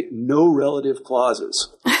like, okay, no relative clauses,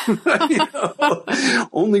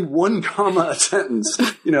 only one comma a sentence,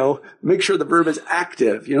 make sure the verb is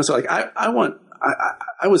active, so like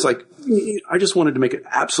I was like, I just wanted to make it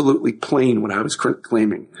absolutely plain what I was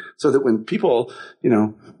claiming so that when people,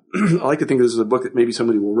 I like to think this is a book that maybe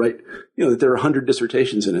somebody will write, that there are 100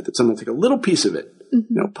 dissertations in it, that someone will take a little piece of it.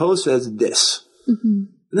 Poe says this. And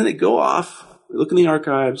then they go off, they look in the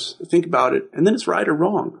archives, they think about it, and then it's right or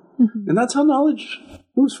wrong. And that's how knowledge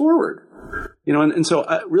moves forward. And so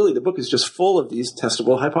really the book is just full of these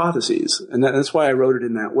testable hypotheses. And that's why I wrote it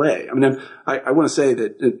in that way. I mean, I want to say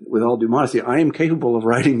that with all due modesty, I am capable of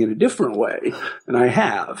writing in a different way, and I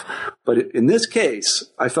have. But in this case,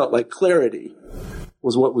 I felt like clarity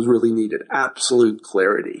was what was really needed, absolute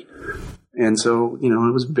clarity. And so,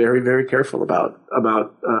 I was very, very careful about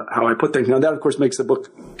how I put things. Now, that, of course, makes the book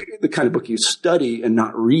the kind of book you study and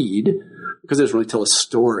not read, because it doesn't really tell a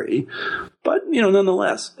story. But,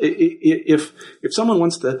 nonetheless, if someone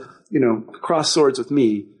wants to, cross swords with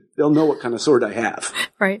me, they'll know what kind of sword I have.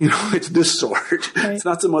 Right. It's this sword. Right. It's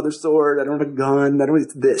not some other sword. I don't have a gun.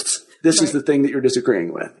 It's this. This is the thing that you're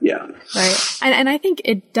disagreeing with. Yeah. Right. And I think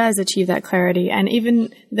it does achieve that clarity. And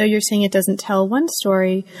even though you're saying it doesn't tell one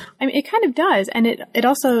story, I mean, it kind of does. And it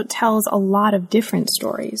also tells a lot of different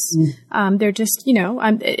stories. They're just,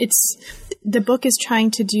 the book is trying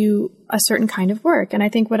to do a certain kind of work. And I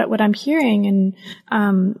think what I'm hearing, and,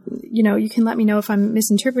 you can let me know if I'm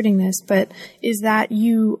misinterpreting this, but is that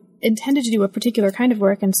you intended to do a particular kind of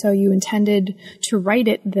work. And so you intended to write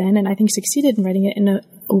it then, and I think succeeded in writing it in a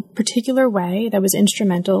particular way that was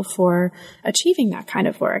instrumental for achieving that kind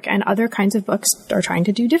of work. And other kinds of books are trying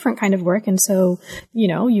to do different kind of work. And so,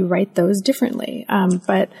 you write those differently.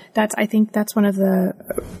 But I think that's one of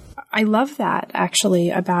I love that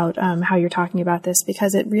actually about how you're talking about this,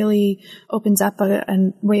 because it really opens up a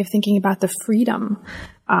way of thinking about the freedom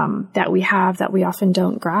that we have that we often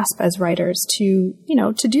don't grasp as writers to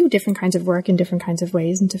do different kinds of work in different kinds of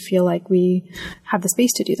ways, and to feel like we have the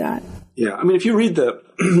space to do that. Yeah. I mean, if you read the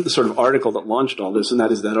sort of article that launched all this, and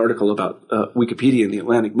that is that article about Wikipedia in the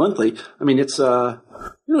Atlantic Monthly, I mean, it's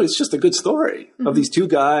just a good story of these two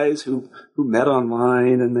guys who met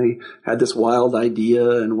online, and they had this wild idea,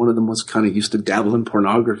 and one of them was kind of used to dabble in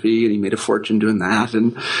pornography, and he made a fortune doing that.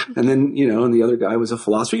 And then, and the other guy was a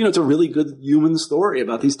philosopher. It's a really good human story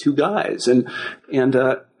about these two guys, and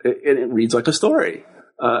it reads like a story.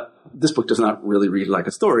 This book does not really read like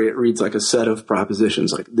a story. It reads like a set of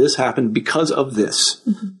propositions, like this happened because of this.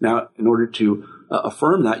 Now, in order to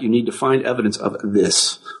affirm that, you need to find evidence of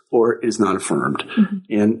this, or it is not affirmed.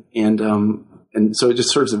 And so it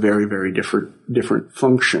just serves a very, very different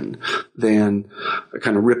function than a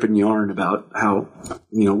kind of rip and yarn about how,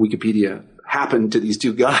 Wikipedia happened to these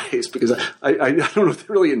two guys, because I don't know if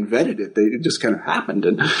they really invented it. It just kind of happened.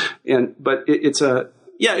 But it's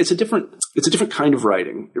Yeah, it's a different kind of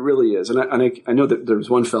writing. It really is. And I know that there was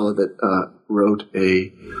one fellow that wrote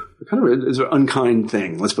a kind of an unkind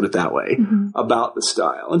thing, let's put it that way, about the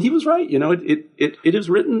style. And he was right. It is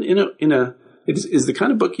written it is the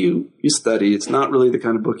kind of book you study. It's not really the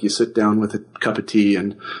kind of book you sit down with a cup of tea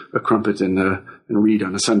and a crumpet and read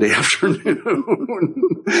on a Sunday afternoon.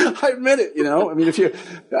 I admit it, I mean,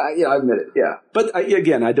 I admit it, yeah. But I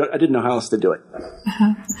didn't know how else to do it.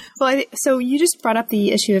 Uh-huh. Well, so you just brought up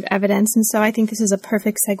the issue of evidence, and so I think this is a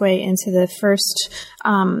perfect segue into the first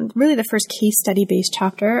case study-based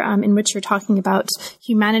chapter in which you're talking about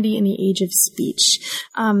humanity in the age of speech.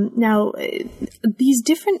 Now, these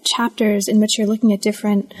different chapters in which you're looking at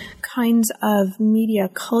different kinds of media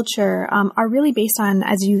culture are really based on,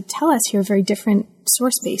 as you tell us here, very different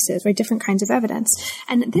source bases, right? Different kinds of evidence.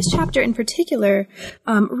 And this chapter in particular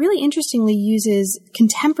really interestingly uses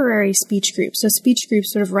contemporary speech groups, so speech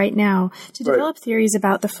groups sort of right now, to develop theories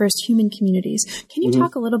about the first human communities. Can you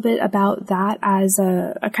talk a little bit about that as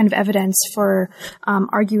a kind of evidence for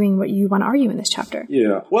arguing what you want to argue in this chapter?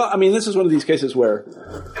 Yeah. Well, I mean, this is one of these cases where,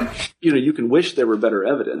 you can wish there were better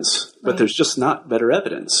evidence, but there's just not better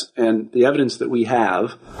evidence. And the evidence that we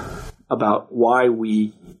have about why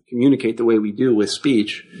we communicate the way we do with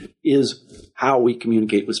speech is how we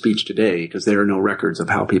communicate with speech today, because there are no records of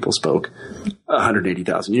how people spoke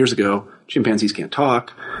 180,000 years ago. Chimpanzees can't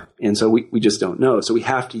talk, and so we just don't know. So we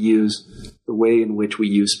have to use the way in which we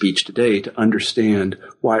use speech today to understand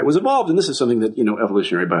why it was evolved. And this is something that,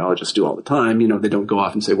 evolutionary biologists do all the time. They don't go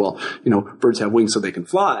off and say, well, birds have wings so they can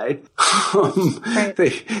fly.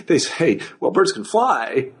 They say, well, birds can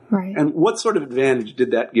fly. Right. And what sort of advantage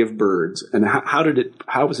did that give birds? And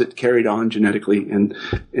how was it carried on genetically and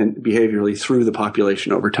behaviorally through the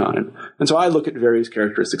population over time? And so I look at various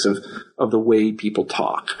characteristics of the way people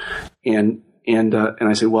talk. And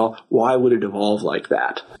I say, well, why would it evolve like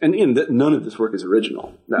that? And none of this work is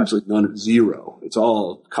original. Absolutely none, zero. It's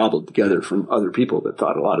all cobbled together from other people that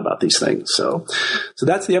thought a lot about these things. So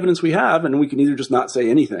that's the evidence we have, and we can either just not say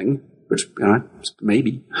anything, which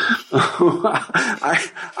maybe.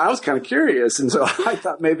 I was kind of curious, and so I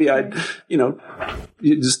thought maybe I'd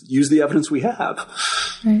just use the evidence we have.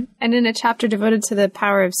 Right. And in a chapter devoted to the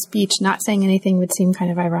power of speech, not saying anything would seem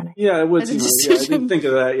kind of ironic. Yeah, it would seem. Yeah, I didn't think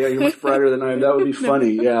of that. Yeah, you're much brighter than I am. That would be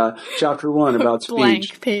funny. Yeah, chapter 1 about speech.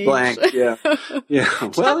 Blank page. Blank. Yeah. Yeah.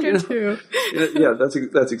 Well, chapter 2. Yeah,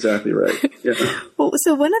 that's exactly right. Yeah. Well,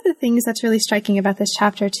 so one of the things that's really striking about this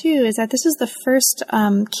chapter too is that this is the first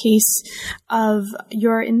case of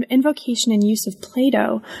your invocation and use of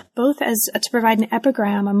Plato, both as to provide an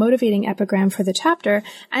epigram, a motivating epigram for the chapter,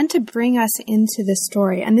 and to bring us into the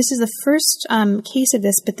story. And this is the first case of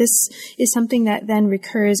this, but this is something that then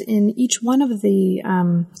recurs in each one of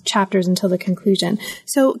the chapters until the conclusion.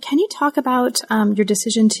 So can you talk about your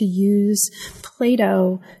decision to use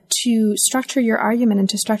Plato to structure your argument and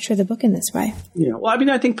to structure the book in this way? Yeah, well, I mean,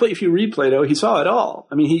 I think if you read Plato, he saw it all.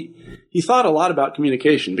 I mean, he thought a lot about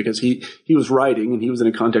communication because he was writing, and he was in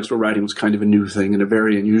a context where writing was kind of a new thing and a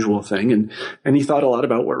very unusual thing, and he thought a lot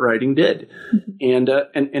about what writing did, and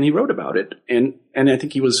he wrote about it, and I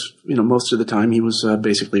think he was, most of the time he was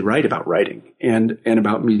basically right about writing and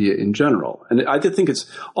about media in general. And I did think it's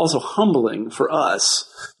also humbling for us.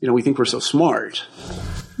 We think we're so smart.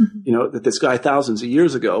 That this guy thousands of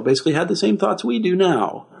years ago basically had the same thoughts we do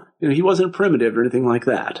now. He wasn't primitive or anything like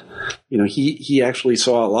that. He actually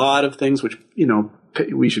saw a lot of things which,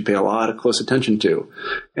 we should pay a lot of close attention to.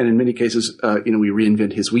 And in many cases, we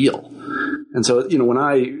reinvent his wheel. And so, when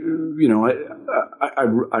I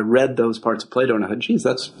read those parts of Plato and I thought, geez,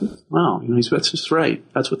 that's just right.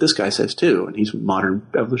 That's what this guy says too. And he's a modern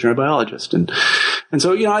evolutionary biologist. And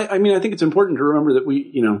so, I think it's important to remember that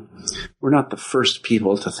we're not the first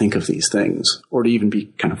people to think of these things or to even be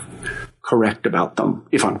kind of correct about them,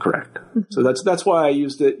 if I'm correct. Mm-hmm. So that's why I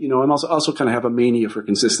used it. I'm also kind of have a mania for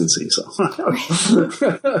consistency. So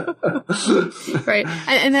right,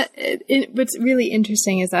 and what's really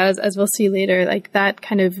interesting is that, as we'll see later, like that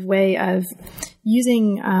kind of way of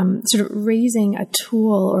using sort of raising a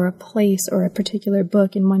tool or a place or a particular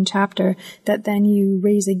book in one chapter that then you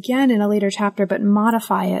raise again in a later chapter, but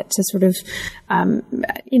modify it to sort of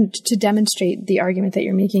to demonstrate the argument that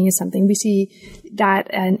you're making is something. We see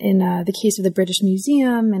that in the case of the British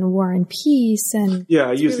Museum and War and Peace, and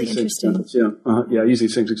I use these same examples. I use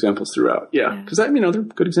these same examples throughout. Yeah, because they're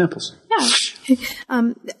good examples. Yeah.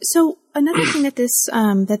 So another thing that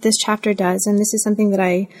this chapter does, and this is something that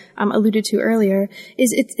I alluded to earlier,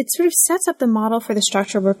 is it sort of sets up the model for the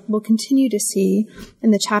structure we'll continue to see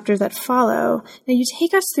in the chapters that follow. Now, you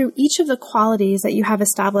take us through each of the qualities that you have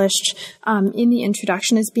established in the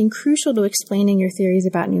introduction as being crucial to explaining your theories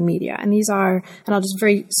about new media. And these are, and I'll just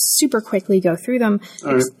very super quickly go through them: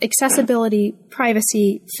 accessibility,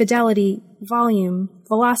 privacy, fidelity, volume,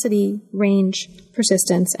 velocity, range,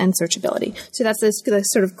 persistence, and searchability. So that's the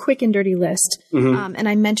sort of quick and dirty list. And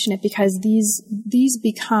I mention it because these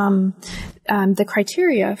become the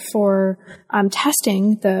criteria for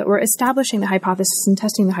testing or establishing the hypothesis and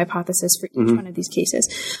testing the hypothesis for each one of these cases.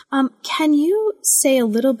 Can you say a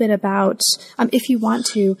little bit about, if you want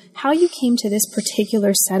to, how you came to this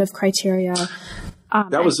particular set of criteria?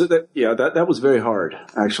 That was very hard,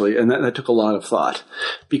 actually, and that took a lot of thought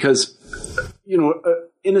because,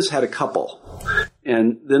 Innes had a couple,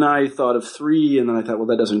 and then I thought of three, and then I thought, well,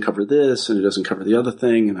 that doesn't cover this, and it doesn't cover the other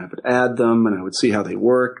thing, and I would add them, and I would see how they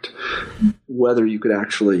worked, whether you could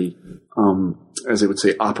actually, as they would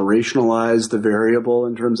say, operationalize the variable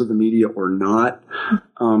in terms of the media or not.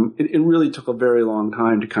 It really took a very long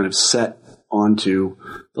time to kind of set onto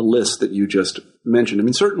the list that you just mentioned. I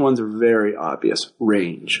mean, certain ones are very obvious.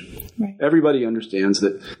 Range. Right. Everybody understands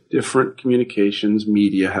that different communications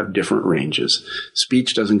media have different ranges.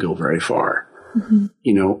 Speech doesn't go very far.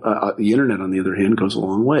 The internet, on the other hand, goes a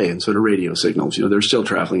long way, and so do radio signals. They're still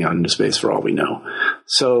traveling out into space for all we know.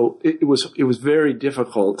 So it was very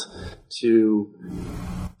difficult to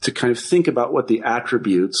kind of think about what the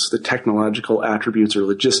attributes, the technological attributes or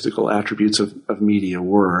logistical attributes of media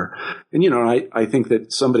were. And, I think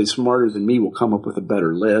that somebody smarter than me will come up with a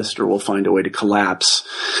better list, or will find a way to collapse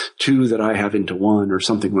two that I have into one or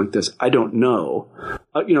something like this. I don't know.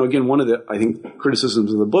 Again, one of the, I think,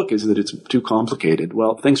 criticisms of the book is that it's too complicated.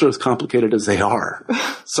 Well, things are as complicated as they are.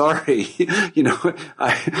 Sorry.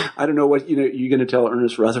 I don't know what, you're going to tell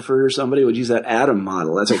Ernest Rutherford or somebody would use that atom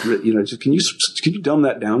model. That's like, just, can you dumb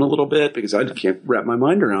that down a little bit? Because I can't wrap my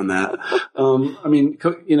mind around that.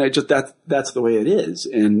 Just that's the way it is.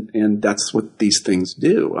 And that's what these things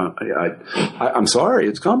do. I'm sorry,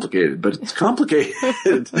 it's complicated, but it's complicated.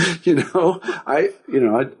 I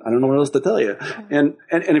don't know what else to tell you. And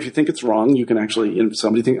if you think it's wrong, you can actually,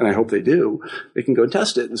 somebody think, and I hope they do, they can go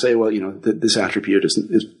test it and say, well, this attribute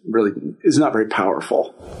is not very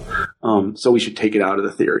powerful. So we should take it out of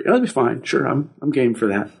the theory. That'd be fine. Sure. I'm game for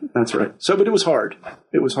that. That's right. So, but it was hard.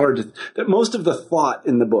 It was hard that most of the thought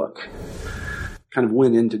in the book kind of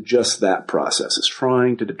went into just that process, is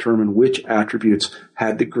trying to determine which attributes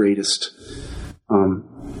had the greatest,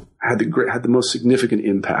 had the most significant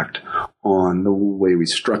impact on the way we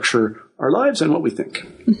structure our lives and what we think.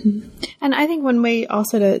 And I think one way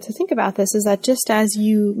also to think about this is that just as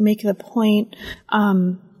you make the point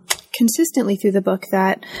consistently through the book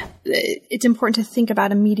that it's important to think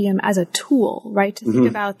about a medium as a tool, right? To think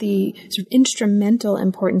about the sort of instrumental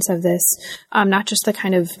importance of this, not just the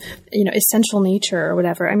kind of, essential nature or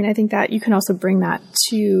whatever. I mean, I think that you can also bring that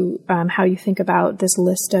to how you think about this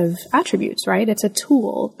list of attributes, right? It's a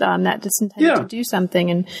tool that's intended to do something,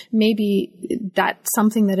 and maybe that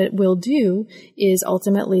something that it will do is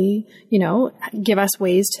ultimately, give us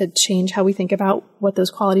ways to change how we think about what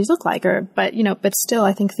those qualities look like. But still,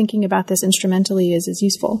 I think thinking about this instrumentally is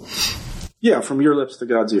useful. Yeah, from your lips to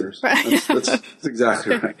God's ears. That's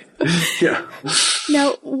exactly right. Yeah.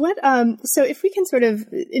 Now, so if we can sort of,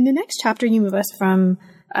 in the next chapter, you move us from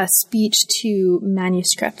speech to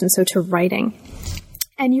manuscript, and so to writing.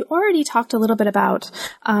 And you already talked a little bit about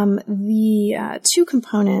the two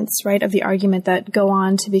components, right, of the argument that go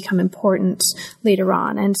on to become important later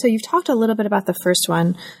on. And so you've talked a little bit about the first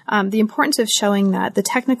one, the importance of showing that the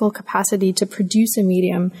technical capacity to produce a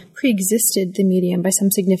medium pre-existed the medium by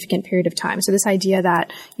some significant period of time. So this idea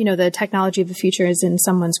that, the technology of the future is in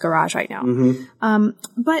someone's garage right now.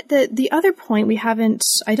 But the other point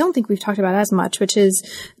I don't think we've talked about as much, which is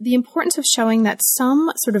the importance of showing that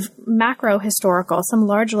some sort of macro historical,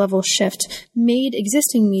 some large level shift made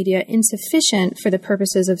existing media insufficient for the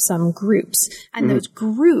purposes of some groups. And those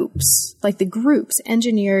groups, like the groups,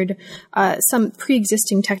 engineered some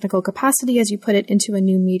pre-existing technical capacity, as you put it, into a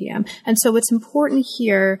new medium. And so what's important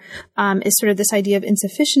here is sort of this idea of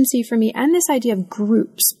insufficiency for me, and this idea of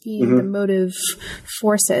groups being the motive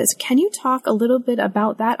forces. Can you talk a little bit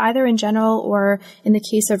about that, either in general or in the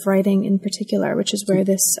case of writing in particular, which is where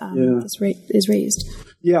this is raised?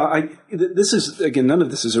 Yeah, this is, again, none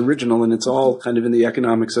of this is original, and it's all kind of in the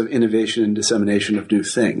economics of innovation and dissemination of new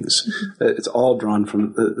things. It's all drawn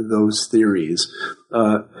from those theories.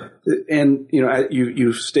 And,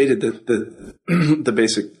 you've stated that the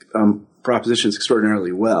basic propositions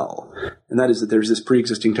extraordinarily well, and that is that there's this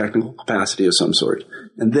pre-existing technical capacity of some sort,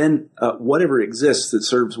 and then whatever exists that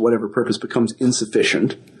serves whatever purpose becomes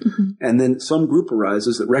insufficient, and then some group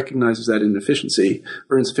arises that recognizes that insufficiency,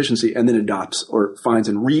 and then adopts or finds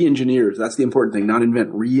and re-engineers. That's the important thing, not invent,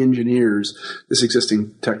 re-engineers this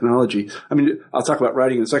existing technology. I mean, I'll talk about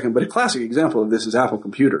writing in a second, but a classic example of this is Apple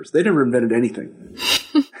computers. They never invented anything,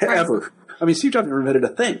 ever. I mean, Steve Jobs never invented a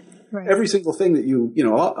thing. Right. Every single thing that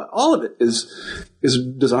all of it is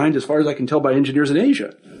designed, as far as I can tell, by engineers in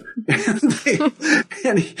Asia.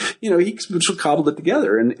 And he cobbled it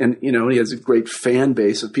together, and he has a great fan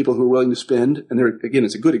base of people who are willing to spend, and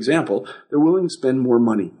it's a good example, they're willing to spend more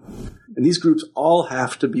money. And these groups all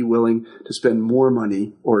have to be willing to spend more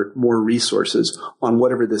money or more resources on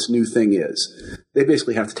whatever this new thing is. They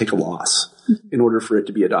basically have to take a loss in order for it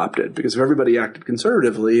to be adopted. Because if everybody acted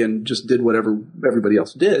conservatively and just did whatever everybody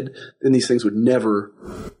else did, then these things would never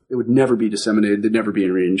be disseminated. They'd never be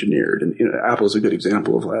re-engineered. And Apple is a good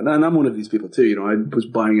example of that. And I'm one of these people too. I was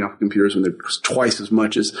buying Apple computers when there was twice as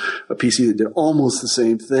much as a PC that did almost the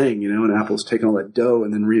same thing. And Apple's taking all that dough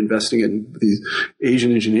and then reinvesting it in these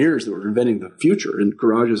Asian engineers that were inventing the future in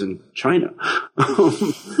garages in China.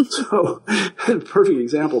 So, perfect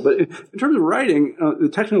example. But in terms of writing, the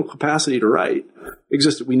technical capacity to write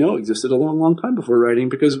existed a long, long time before writing,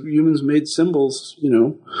 because humans made symbols,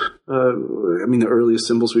 the earliest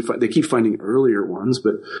symbols we find, they keep finding earlier ones,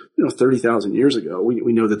 but, 30,000 years ago,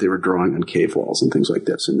 we know that they were drawing on cave walls and things like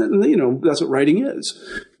this. And then, that's what writing is.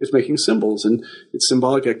 It's making symbols, and it's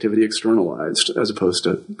symbolic activity externalized as opposed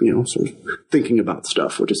to, sort of thinking about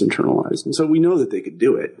stuff, which is internalized. And so we know that they could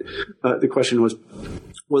do it. The question was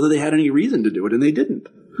whether they had any reason to do it, and they didn't.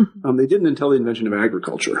 They didn't until the invention of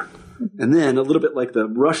agriculture. And then, a little bit like the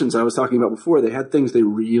Russians I was talking about before, they had things they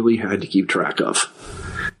really had to keep track of.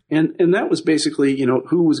 And that was basically,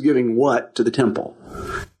 who was giving what to the temple.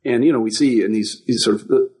 And, we see in these sort of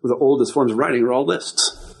the oldest forms of writing are all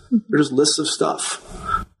lists. They're just lists of stuff.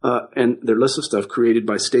 And they're lists of stuff created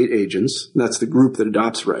by state agents. That's the group that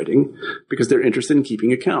adopts writing, because they're interested in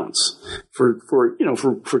keeping accounts for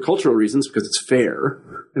cultural reasons, because it's fair,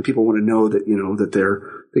 and people want to know that that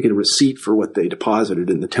they get a receipt for what they deposited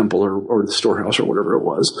in the temple or the storehouse or whatever it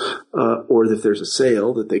was, or if there's a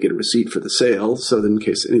sale, that they get a receipt for the sale, so that in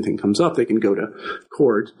case anything comes up, they can go to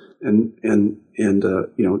court and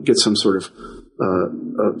get some sort of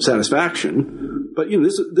satisfaction. But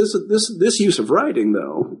this use of writing,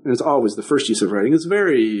 though, and it's always the first use of writing, is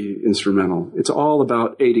very instrumental. It's all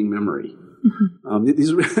about aiding memory.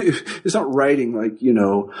 It's not writing like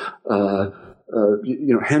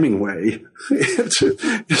Hemingway.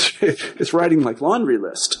 It's writing like laundry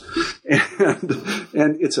list,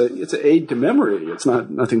 and it's an aid to memory. It's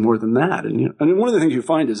nothing more than that. And one of the things you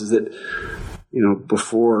find is that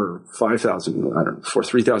before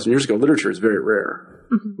 3,000 years ago, literature is very rare.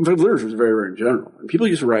 In fact, literature is very rare in general. And people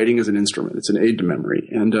use writing as an instrument. It's an aid to memory.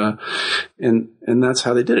 And that's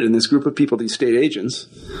how they did it. And this group of people, these state agents,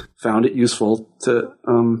 found it useful to,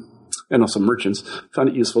 and also merchants, found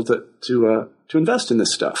it useful to invest in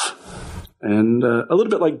this stuff. And a little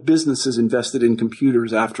bit like businesses invested in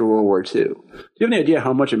computers after World War II. Do you have any idea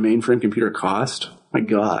how much a mainframe computer cost? My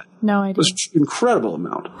God. No idea. It was an incredible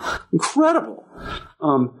amount. Incredible.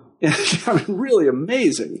 Really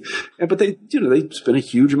amazing. But they spent a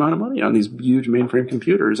huge amount of money on these huge mainframe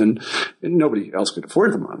computers, and nobody else could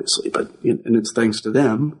afford them, obviously. But and it's thanks to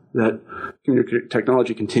them that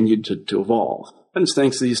technology continued to evolve. And it's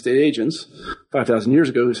thanks to these state agents 5,000 years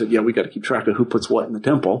ago who said, we got to keep track of who puts what in the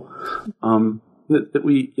temple.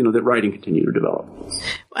 That writing continued to develop.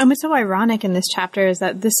 And what's so ironic in this chapter is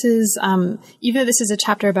that this is, even though this is a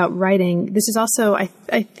chapter about writing, this is also, I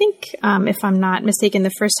think, if I'm not mistaken,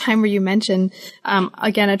 the first time where you mention,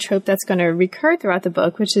 again, a trope that's going to recur throughout the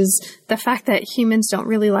book, which is the fact that humans don't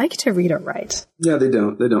really like to read or write. Yeah, they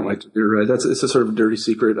don't. They don't like to read or write. It's a sort of dirty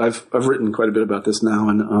secret. I've written quite a bit about this now,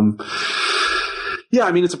 and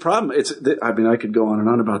it's a problem. I could go on and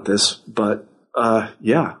on about this, but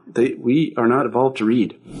we are not evolved to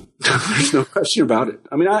read. There's no question about it.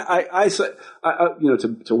 I mean,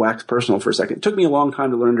 to wax personal for a second, it took me a long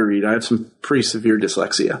time to learn to read. I have some pretty severe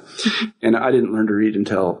dyslexia, and I didn't learn to read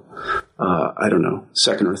until,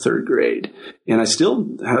 second or third grade. And I still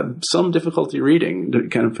have some difficulty reading.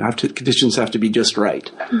 Conditions have to be just right,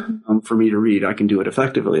 for me to read. I can do it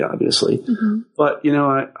effectively, obviously. But,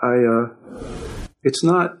 it's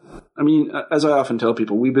not, as I often tell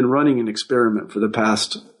people, we've been running an experiment for the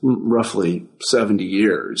past roughly 70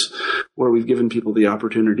 years where we've given people the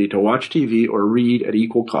opportunity to watch TV or read at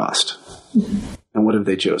equal cost. And what have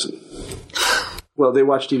they chosen? Well, they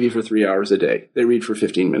watch TV for 3 hours a day. They read for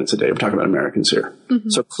 15 minutes a day. We're talking about Americans here. Mm-hmm.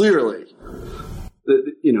 So clearly,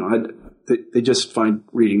 they just find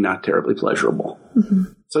reading not terribly pleasurable. Mm-hmm.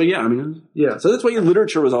 So so that's why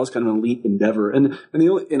literature was always kind of an elite endeavor. And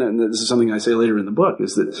this is something I say later in the book,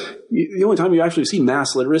 is that the only time you actually see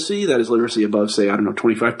mass literacy, that is literacy above, say,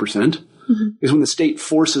 25%, mm-hmm. is when the state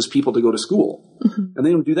forces people to go to school. Mm-hmm. And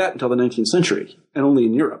they don't do that until the 19th century, and only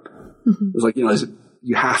in Europe. Mm-hmm. It was like,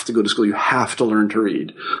 you have to go to school, you have to learn to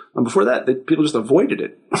read. And before that, people just avoided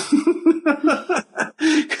it.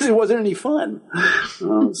 Because it wasn't any fun.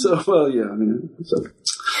 So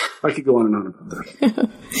I could go on and on about that.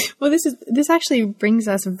 Well, this actually brings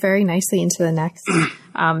us very nicely into the next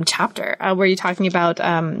chapter, where you're talking about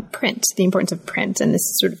print, the importance of print, and this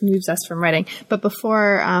sort of moves us from writing. But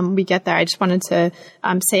before we get there, I just wanted to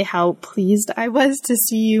say how pleased I was to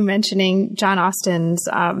see you mentioning John Austen's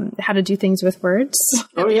How to Do Things with Words.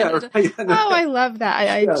 Oh yeah, right. I love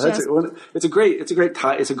that. It's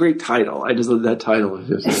a great title. I just love that title.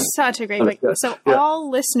 It's such a great book. So all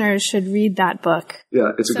listeners should read that book.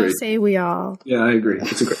 Yeah, it's great. Say we all. Yeah, I agree.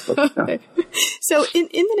 It's a great book. Yeah. So in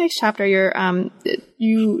the next chapter,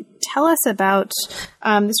 you tell us about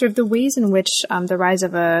sort of the ways in which the rise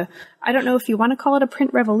of I don't know if you want to call it a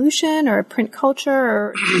print revolution or a print culture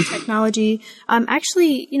or technology,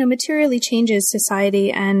 actually, materially changes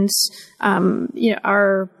society and,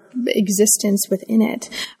 our existence within it.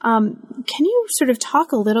 Can you sort of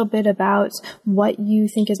talk a little bit about what you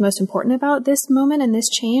think is most important about this moment and this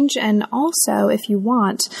change? And also, if you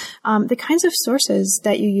want, the kinds of sources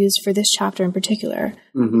that you use for this chapter in particular.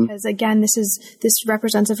 Mm-hmm. Because again, this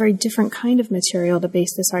represents a very different kind of material to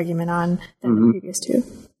base this argument on than mm-hmm. the previous two.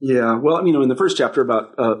 Yeah, well, in the first chapter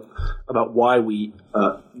about why we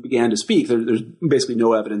began to speak, there's basically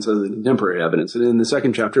no evidence other than contemporary evidence. And in the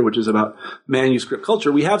second chapter, which is about manuscript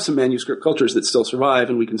culture, we have some manuscript cultures that still survive,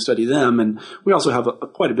 and we can study them. And we also have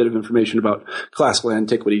quite a bit of information about classical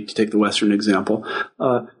antiquity, to take the Western example.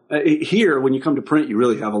 Here, when you come to print, you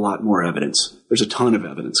really have a lot more evidence. There's a ton of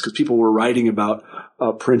evidence, because people were writing about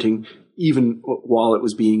printing even while it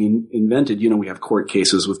was being invented. We have court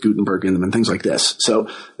cases with Gutenberg in them and things like this. So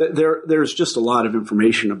there's just a lot of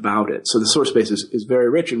information about it. So the source base is very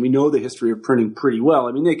rich, and we know the history of printing pretty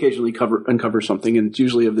well. They occasionally uncover something, and it's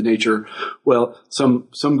usually of the nature, well, some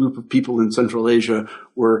group of people in Central Asia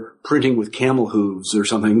were printing with camel hooves or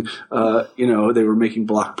something. They were making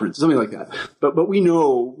block prints, something like that. But we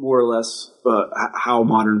know more or less how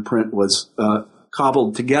modern print was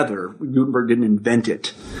cobbled together. Gutenberg didn't invent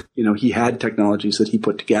it. He had technologies that he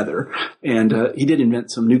put together, and he did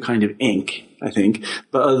invent some new kind of ink, I think.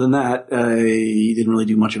 But other than that, he didn't really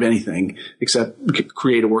do much of anything except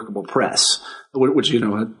create a workable press, which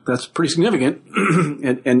that's pretty significant.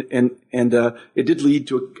 and it did lead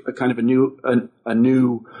to a kind of a new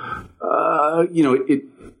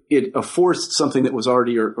it forced something that was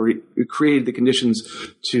already, or it created the conditions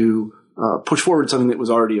to push forward something that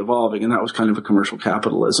was already evolving, and that was kind of a commercial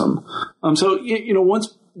capitalism. So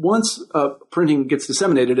once printing gets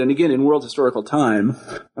disseminated, and again in world historical time,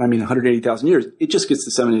 180,000 years, it just gets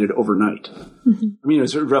disseminated overnight. Mm-hmm.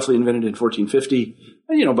 It's roughly invented in 1450,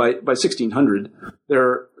 and by 1600,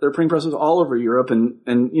 there are printing presses all over Europe, and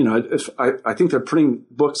I think they're printing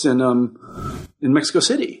books in Mexico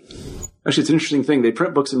City. Actually, it's an interesting thing. They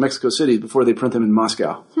print books in Mexico City before they print them in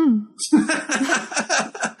Moscow.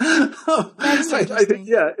 I think,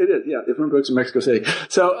 yeah, it is. Yeah, they print books in Mexico City.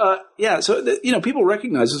 So, people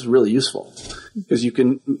recognize this is really useful, because you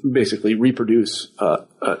can basically reproduce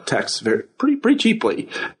texts pretty cheaply,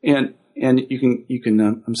 and you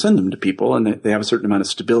can send them to people, and they have a certain amount of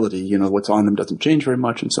stability. What's on them doesn't change very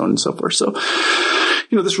much, and so on and so forth. So,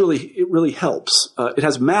 this really helps. It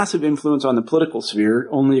has massive influence on the political sphere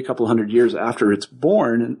only a couple hundred years after it's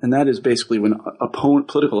born, and that is basically when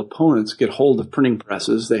political opponents get hold of printing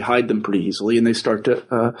presses. They hide them pretty easily, and they start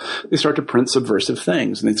to print subversive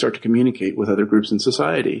things, and they start to communicate with other groups in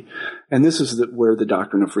society. And this is where the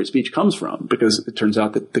doctrine of free speech comes from, because it turns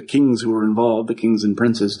out that the kings who were involved, the kings and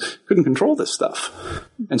princes, couldn't control this stuff,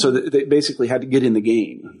 and so they basically had to get in the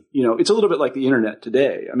game. It's a little bit like the internet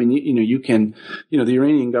today. You can, the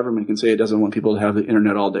Iranian government can say it doesn't want people to have the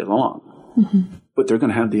internet all day long, mm-hmm. but they're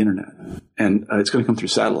going to have the internet, and it's going to come through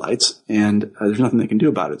satellites, and there's nothing they can do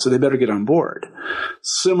about it. So they better get on board.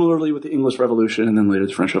 Similarly with the English Revolution, and then later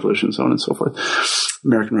the French Revolution, and so on and so forth,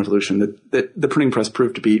 American Revolution, that the printing press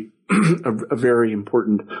proved to be a very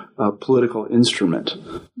important political instrument.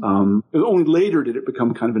 Only later did it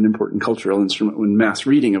become kind of an important cultural instrument when mass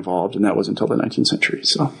reading evolved, and that was until the 19th century.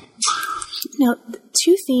 So. Now,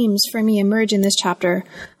 two themes for me emerge in this chapter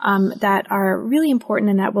that are really important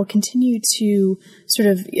and that will continue to sort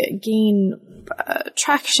of gain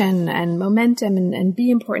traction and momentum and be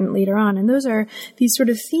important later on. And those are these sort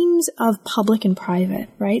of themes of public and private,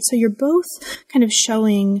 right? So you're both kind of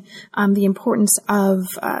showing the importance of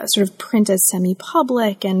sort of print as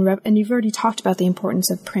semi-public, and you've already talked about the importance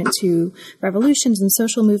of print to revolutions and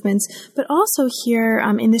social movements. But also here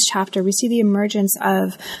in this chapter, we see the emergence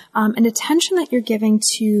of an attention that you're giving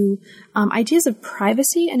to ideas of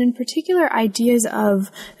privacy, and in particular ideas of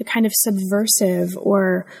the kind of subversive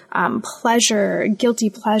or pleasure, guilty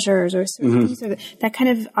pleasures, or things that kind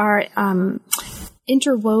of are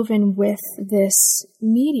interwoven with this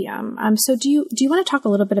medium. So do you want to talk a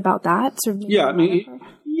little bit about that? It's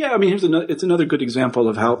another good example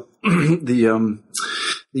of how the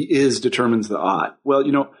is determines the ought. Well,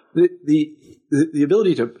 the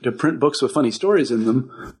ability to print books with funny stories in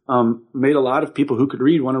them made a lot of people who could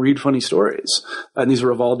read want to read funny stories. And these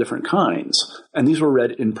were of all different kinds. And these were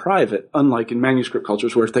read in private, unlike in manuscript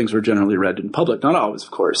cultures where things were generally read in public. Not always,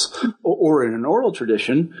 of course. Or in an oral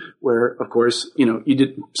tradition where, of course,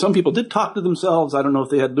 some people did talk to themselves. I don't know if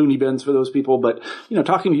they had loony bins for those people, but,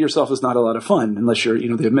 talking to yourself is not a lot of fun unless you're,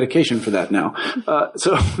 they have medication for that now. But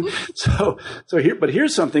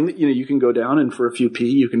here's something that, you can go down and for a few P,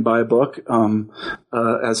 you can buy a book,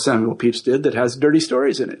 as Samuel Pepys did, that has dirty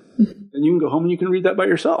stories in it. Mm-hmm. And you can go home and you can read that by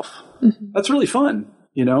yourself. Mm-hmm. That's really fun,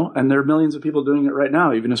 and there are millions of people doing it right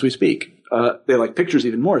now, even as we speak. They like pictures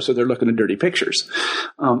even more, so they're looking at dirty pictures,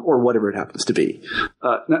 or whatever it happens to be.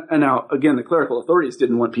 Now, again, the clerical authorities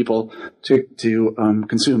didn't want people to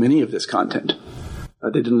consume any of this content.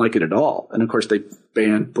 They didn't like it at all. And of course, they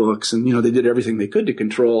banned books and, they did everything they could to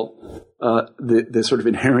control the sort of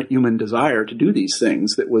inherent human desire to do these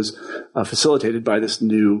things that was facilitated by this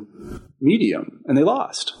new medium. And they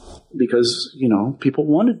lost because, people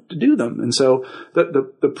wanted to do them. And so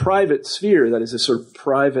the private sphere, that is this sort of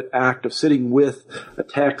private act of sitting with a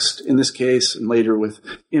text in this case, and later with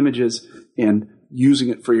images and using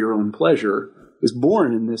it for your own pleasure, is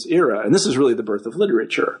born in this era. And this is really the birth of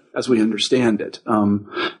literature as we understand it.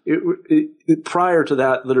 Prior to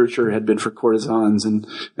that, literature had been for courtesans and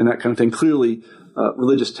that kind of thing. Clearly,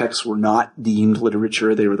 religious texts were not deemed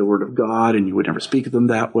literature. They were the word of God, and you would never speak of them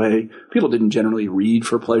that way. People didn't generally read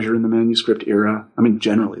for pleasure in the manuscript era. I mean,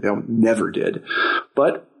 generally, they never did.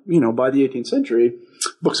 But, by the 18th century,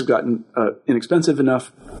 books have gotten inexpensive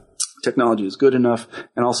enough, technology is good enough,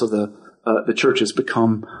 and also the church has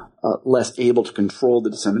become less able to control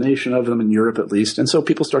the dissemination of them in Europe, at least, and so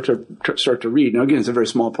people start to read. Now, again, it's a very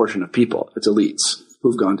small portion of people; it's elites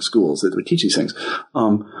who've gone to schools that would teach these things.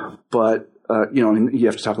 But you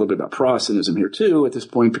have to talk a little bit about Protestantism here too at this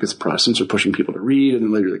point, because the Protestants are pushing people to read, and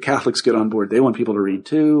then later the Catholics get on board; they want people to read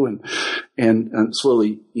too, and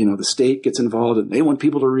slowly, the state gets involved, and they want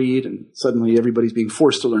people to read, and suddenly everybody's being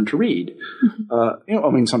forced to learn to read.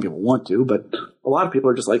 Some people want to, but a lot of people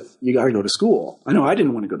are just like, you got to go to school. I know I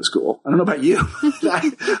didn't want to go to school. I don't know about you.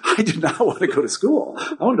 I did not want to go to school.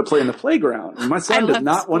 I wanted to play in the playground. And my son did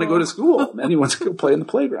not want to go to school. And he wants to go play in the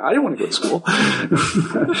playground. I didn't want to go to school.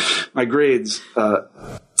 My grades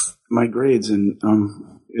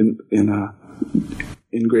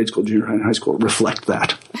in grade school, junior high, and high school reflect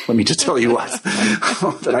that. Let me just tell you what,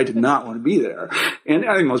 that I did not want to be there. And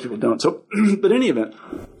I think most people don't. So, but in any event,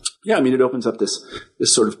 yeah, I mean, it opens up this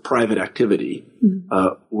sort of private activity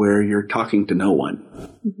where you're talking to no one,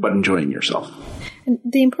 but enjoying yourself. And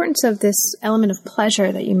the importance of this element of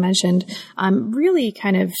pleasure that you mentioned really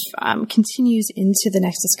kind of continues into the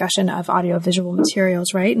next discussion of audiovisual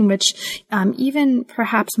materials, right? In which even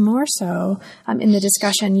perhaps more so in the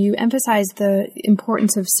discussion, you emphasize the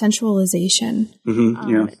importance of sensualization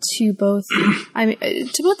to both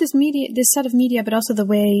this media, this set of media, but also the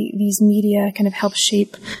way these media kind of help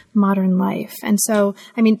shape modern life. And so,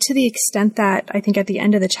 I mean, to the extent that I think at the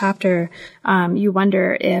end of the chapter, you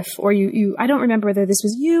wonder if, or I don't remember whether this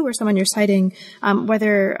was you or someone you're citing,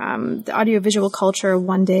 whether the audiovisual culture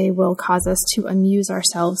one day will cause us to amuse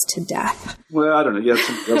ourselves to death. Well, I don't know. Yeah,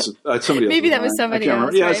 somebody else. Maybe that was somebody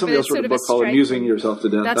else. Yeah, right? somebody else wrote a book called "Amusing Yourself to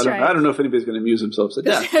Death." That's right. I don't know if anybody's going to amuse themselves to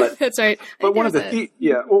death. But, that's right. But one of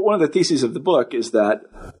the theses of the book is that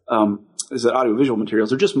audiovisual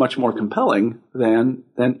materials are just much more compelling than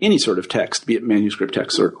any sort of text, be it manuscript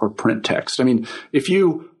text or print text. I mean, if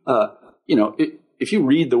you if you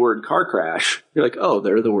read the word car crash, you're like, oh,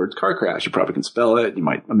 there are the words car crash. You probably can spell it. You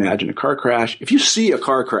might imagine a car crash. If you see a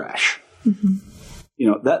car crash,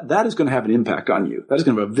 that is going to have an impact on you. That is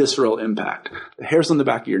going to have a visceral impact. The hairs on the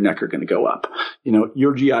back of your neck are going to go up.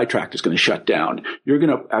 Your GI tract is going to shut down. You're going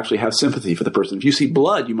to actually have sympathy for the person. If you see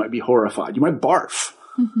blood, you might be horrified. You might barf.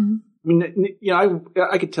 Mm-hmm. I mean,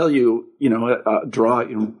 I could tell you, draw,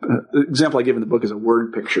 the example I give in the book is a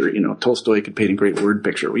word picture. Tolstoy could paint a great word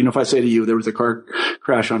picture. If I say to you, there was a car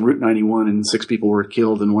crash on Route 91 and 6 people were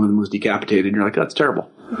killed and one of them was decapitated, and you're like, that's terrible.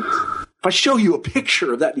 If I show you a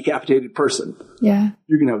picture of that decapitated person, you're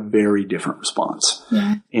going to have a very different response.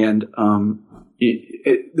 Yeah. And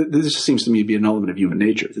this just seems to me to be an element of human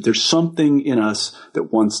nature, that there's something in us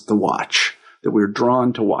that wants to watch, that we're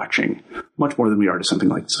drawn to watching much more than we are to something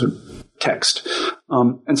like text.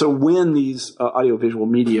 And so when these audiovisual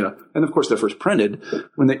media, and of course they're first printed,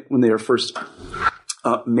 when they are first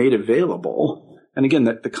made available, and again,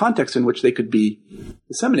 the context in which they could be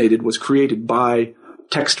disseminated was created by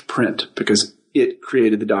text print, because it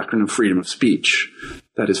created the doctrine of freedom of speech.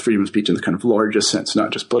 That is freedom of speech in the kind of largest sense,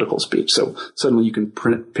 not just political speech. So suddenly you can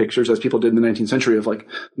print pictures, as people did in the 19th century, of like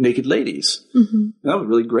naked ladies. Mm-hmm. That was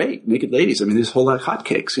really great. Naked ladies. I mean, these whole like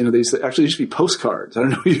hotcakes. These actually used to be postcards. I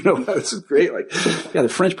don't know. This is great. The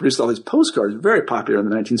French produced all these postcards, very popular in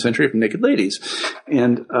the 19th century, of naked ladies.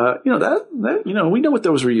 And, we know what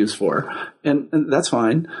those were used for, and that's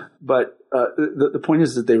fine. But the point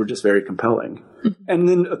is that they were just very compelling. Mm-hmm. And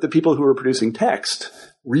then the people who were producing text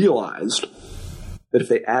realized that if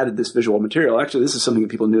they added this visual material, actually this is something that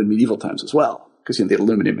people knew in medieval times as well, because they had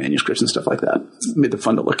illuminated manuscripts and stuff like that. It made them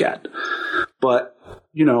fun to look at. But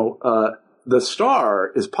the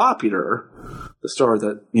star is popular. The star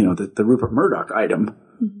that the Rupert Murdoch item.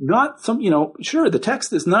 Not some, sure, the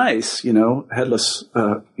text is nice, headless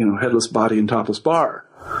body and topless bar.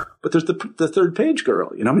 But there's the third page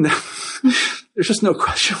girl, there's just no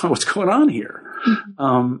question on what's going on here.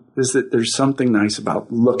 Is that there's something nice about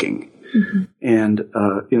looking. Mm-hmm. And,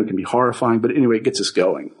 it can be horrifying, but anyway, it gets us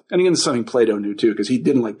going. And again, it's something Plato knew too, because he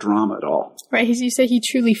didn't like drama at all. Right. You say he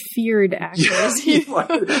truly feared actors. Because he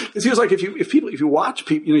was like, if you watch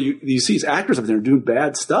people, you see these actors up there doing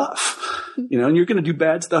bad stuff, and you're going to do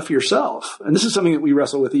bad stuff yourself. And this is something that we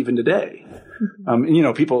wrestle with even today.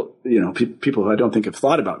 And people who I don't think have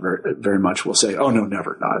thought about very, very much will say, oh, no,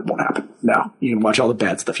 never. No, it won't happen. No, you can watch all the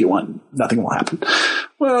bad stuff you want. Nothing will happen.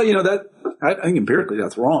 Well, I think empirically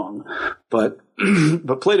that's wrong. But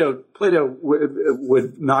Plato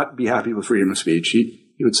would not be happy with freedom of speech. He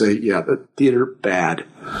would say, yeah, the theater, bad.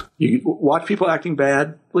 You watch people acting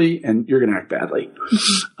badly, and you're going to act badly.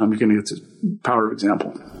 You're going to get this power of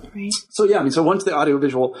example. Right. So, so once the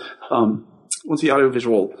audiovisual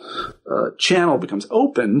channel becomes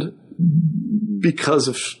opened because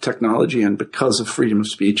of technology and because of freedom of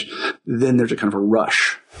speech, then there's a kind of a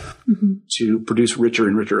rush to produce richer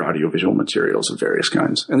and richer audiovisual materials of various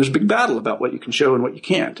kinds. And there's a big battle about what you can show and what you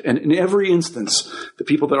can't. And in every instance, the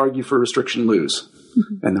people that argue for restriction lose.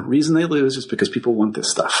 Mm-hmm. And the reason they lose is because people want this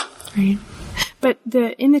stuff. Right. But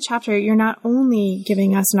in the chapter, you're not only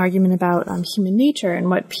giving us an argument about human nature and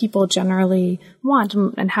what people generally want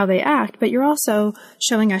and how they act, but you're also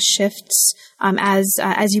showing us shifts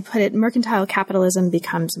as you put it, mercantile capitalism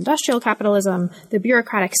becomes industrial capitalism, the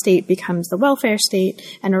bureaucratic state becomes the welfare state,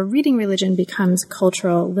 and a reading religion becomes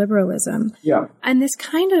cultural liberalism. Yeah. And this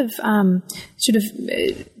kind of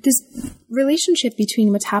this relationship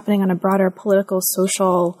between what's happening on a broader political,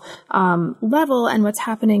 social level and what's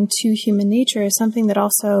happening to human nature is something that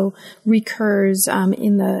also recurs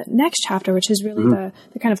in the next chapter, which is really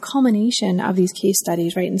the kind of culmination of these case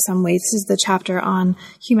studies, right? In some ways, this is the chapter on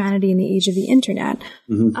humanity in the age of the internet.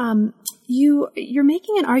 Mm-hmm. You're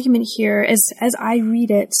making an argument here, as I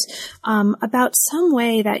read it, about some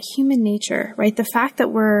way that human nature, right, the fact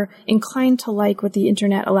that we're inclined to like what the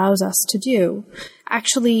internet allows us to do,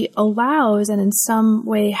 actually allows and in some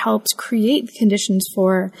way helps create conditions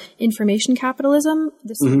for information capitalism,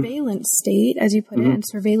 the surveillance state, as you put it, and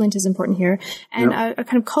surveillance is important here, and a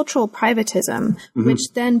kind of cultural privatism, which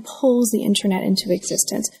then pulls the internet into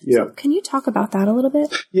existence. Yeah. So can you talk about that a little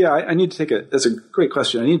bit? Yeah, I need to that's a great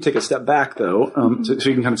question. I need to take a step back, though, so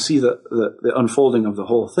you can kind of see the unfolding of the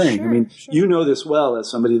whole thing. Sure, I mean, you know this well as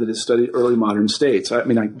somebody that has studied early modern states. I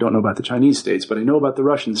mean, I don't know about the Chinese states, but I know about the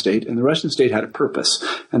Russian state, and the Russian state had a purpose.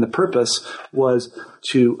 And the purpose was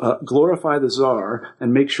to glorify the Tsar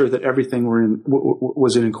and make sure that everything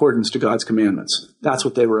was in accordance to God's commandments. That's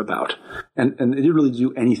what they were about. And they didn't really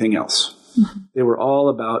do anything else. They were all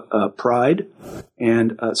about pride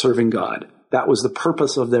and serving God. That was the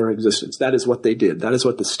purpose of their existence. That is what they did. That is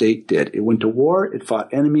what the state did. It went to war. It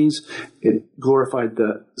fought enemies. It glorified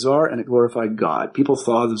the Tsar and it glorified God. People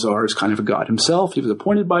saw the Tsar as kind of a god himself. He was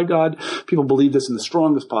appointed by God. People believed this in the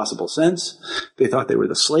strongest possible sense. They thought they were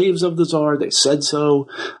the slaves of the Tsar. They said so.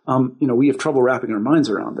 We have trouble wrapping our minds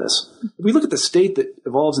around this. If we look at the state that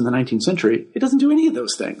evolves in the 19th century, it doesn't do any of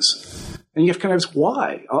those things. And you have to kind of ask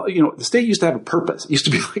why. The state used to have a purpose. It used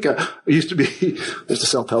to be there's a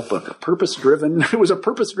self-help book, it was a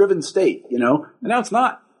purpose-driven state, and now it's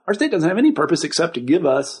not. Our state doesn't have any purpose except to give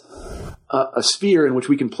us a sphere in which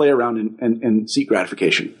we can play around and seek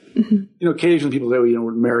gratification. Mm-hmm. Occasionally people say,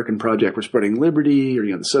 we're an American project, we're spreading liberty, or,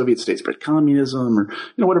 the Soviet state spread communism, or,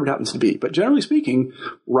 whatever it happens to be. But generally speaking,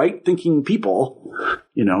 right-thinking people,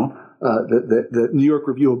 the New York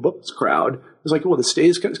Review of Books crowd is like, well, the state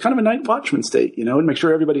is kind of a night watchman state, and make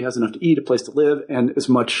sure everybody has enough to eat, a place to live, and as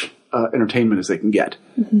much entertainment as they can get.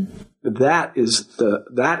 Mm-hmm. That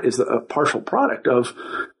is a partial product of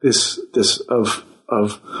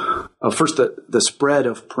of first the spread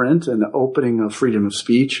of print and the opening of freedom of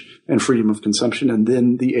speech and freedom of consumption, and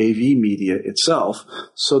then the AV media itself,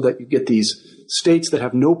 so that you get these states that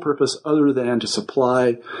have no purpose other than to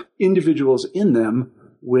supply individuals in them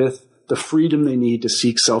with the freedom they need to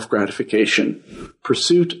seek self-gratification,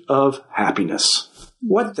 pursuit of happiness.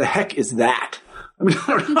 What the heck is that?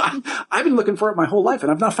 I've been looking for it my whole life,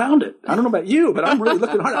 and I've not found it. I don't know about you, but I'm really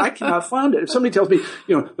looking hard. I cannot find it. If somebody tells me,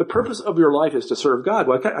 the purpose of your life is to serve God,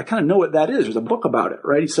 well, I kind of know what that is. There's a book about it,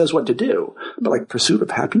 right? He says what to do. But like pursuit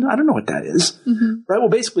of happiness, I don't know what that is. Mm-hmm. Right? Well,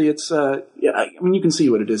 basically it's, you can see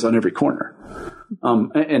what it is on every corner.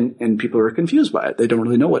 And people are confused by it. They don't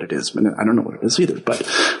really know what it is. I don't know what it is either. But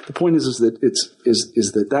the point is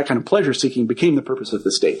that that kind of pleasure seeking became the purpose of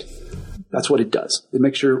the state. That's what it does. It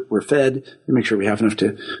makes sure we're fed. It makes sure we have enough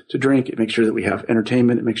to drink. It makes sure that we have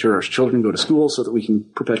entertainment. It makes sure our children go to school so that we can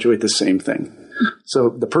perpetuate the same thing. So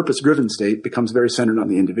the purpose-driven state becomes very centered on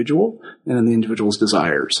the individual and on the individual's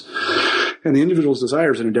desires. And the individual's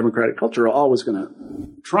desires in a democratic culture are always going to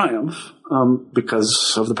triumph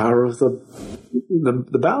because of the power of the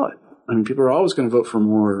ballot. People are always going to vote for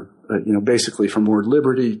more, basically for more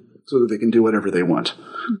liberty, so that they can do whatever they want.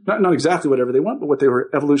 Not exactly whatever they want, but what they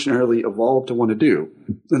were evolutionarily evolved to want to do.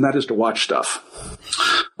 And that is to watch stuff.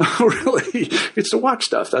 Really, it's to watch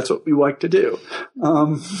stuff. That's what we like to do.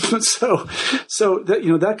 So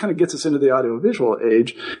that, that kind of gets us into the audiovisual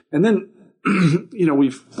age. And then,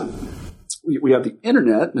 we have the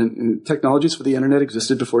internet, and technologies for the internet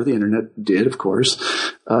existed before the internet did, of course.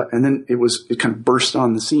 And then it kind of burst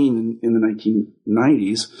on the scene in the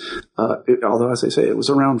 1990s. Although, as I say, it was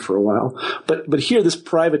around for a while. But here, this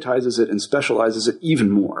privatizes it and specializes it even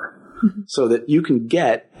more, mm-hmm. so that you can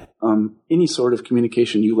get any sort of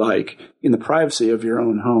communication you like in the privacy of your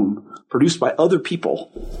own home, produced by other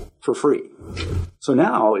people for free. So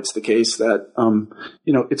now it's the case that,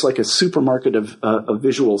 it's like a supermarket of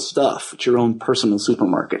visual stuff. It's your own personal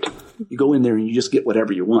supermarket. You go in there and you just get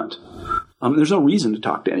whatever you want. There's no reason to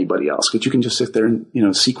talk to anybody else, because you can just sit there and,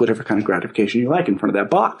 seek whatever kind of gratification you like in front of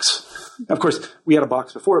that box. Now, of course, we had a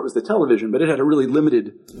box before it was the television, but it had there was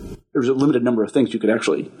a limited number of things you could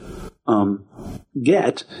actually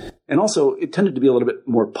get. And also, it tended to be a little bit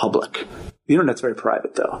more public. The internet's very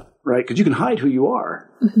private, though, right? Because you can hide who you are.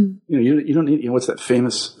 Mm-hmm. You don't need, what's that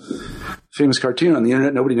famous cartoon on the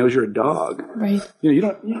internet? Nobody knows you're a dog. Right.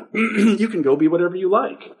 You can go be whatever you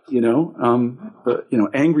like,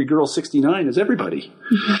 Angry Girl 69 is everybody.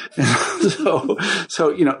 Mm-hmm.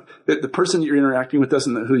 So, the person you're interacting with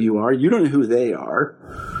doesn't know who you are. You don't know who they are.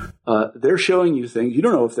 They're showing you things. You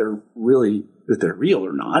don't know if they're real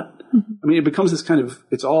or not. Mm-hmm. It becomes this kind of,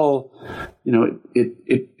 it's all,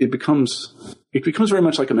 it becomes very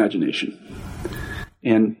much like imagination.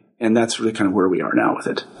 And that's really kind of where we are now with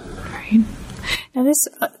it. Right. Now,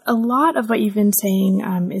 a lot of what you've been saying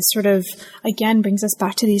is sort of, again, brings us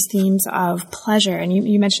back to these themes of pleasure. And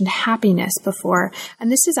you mentioned happiness before.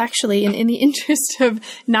 And this is actually, in the interest of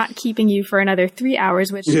not keeping you for another 3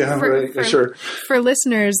 hours, which for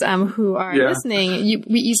listeners who are listening,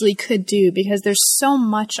 we easily could do, because there's so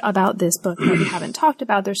much about this book that we haven't talked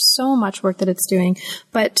about. There's so much work that it's doing.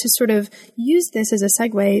 But to sort of use this as a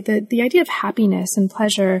segue, the idea of happiness and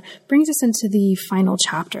pleasure brings us into the final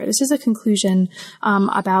chapter. This is a conclusion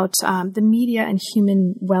about the media and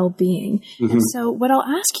human well-being. Mm-hmm. And so what I'll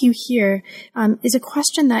ask you here is a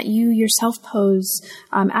question that you yourself pose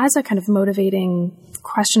as a kind of motivating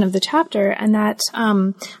question of the chapter, and that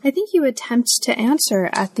I think you attempt to answer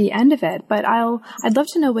at the end of it, but I'd love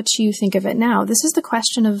to know what you think of it now. This is the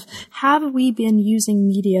question of, have we been using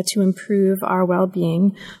media to improve our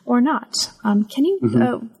well-being or not? Can you,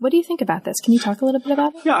 what do you think about this? Can you talk a little bit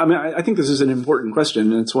about it? Yeah, I mean, I think this is an important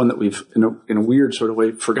question, and it's one that we've, in a weird sort of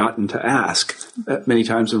way, forgotten to ask many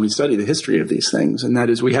times when we study the history of these things, and that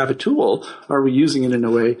is, we have a tool. Are we using it in a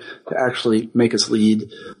way to actually make us lead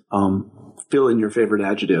fill in your favorite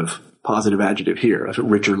adjective, positive adjective here, a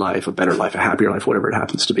richer life, a better life, a happier life, whatever it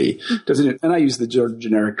happens to be. Doesn't it? And I use the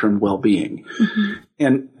generic term well-being. Mm-hmm.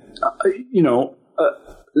 And,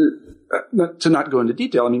 to not go into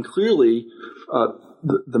detail, I mean, clearly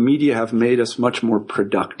the media have made us much more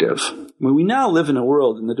productive. I mean, we now live in a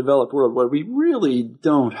world, in the developed world, where we really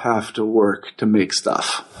don't have to work to make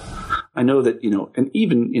stuff. I know that, and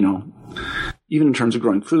even in terms of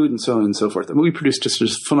growing food and so on and so forth, I mean, we produce just a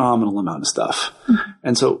phenomenal amount of stuff. Mm-hmm.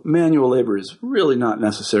 And so manual labor is really not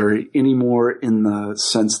necessary anymore in the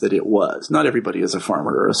sense that it was. Not everybody is a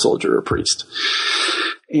farmer or a soldier or a priest.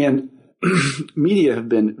 And media have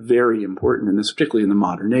been very important in this, particularly in the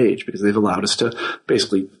modern age, because they've allowed us to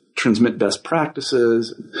basically transmit best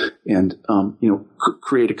practices and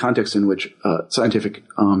create a context in which scientific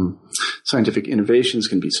innovations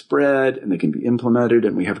can be spread and they can be implemented,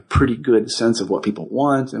 and we have a pretty good sense of what people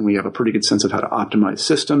want, and we have a pretty good sense of how to optimize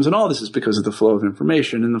systems. And all this is because of the flow of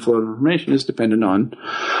information, and the flow of information is dependent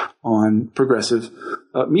on progressive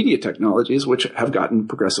media technologies, which have gotten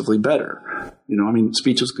progressively better.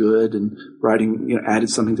 Speech was good, and writing added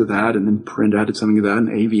something to that, and then print added something to that, and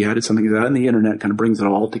AV added something to that, and the internet kind of brings it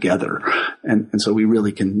all together. And so we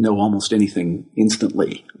really can know almost anything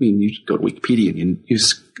instantly. I mean, you go to Wikipedia and you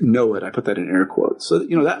know it. I put that in air quotes. So,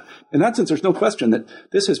 that in that sense, there's no question that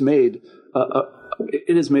this has made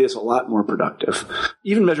it has made us a lot more productive,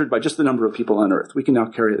 even measured by just the number of people on Earth. We can now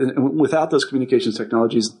carry it. And without those communications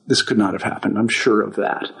technologies, this could not have happened. I'm sure of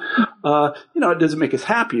that. Does it make us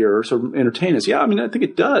happier or sort of entertain us? Yeah, I mean, I think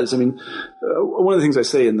it does. I mean, one of the things I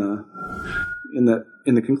say in the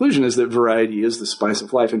conclusion is that variety is the spice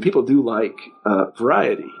of life, and people do like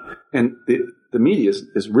variety. And the media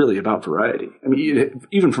is really about variety. I mean,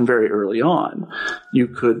 even from very early on, you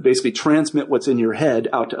could basically transmit what's in your head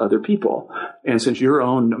out to other people. And since your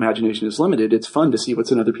own imagination is limited, it's fun to see what's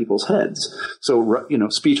in other people's heads. So,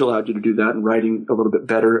 speech allowed you to do that, and writing a little bit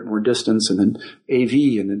better at more distance, and then AV,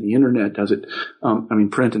 and then the internet does it.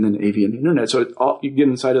 Print, and then AV and the internet. So you get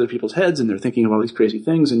inside other people's heads, and they're thinking of all these crazy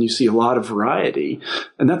things, and you see a lot of variety.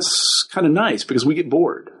 And that's kind of nice, because we get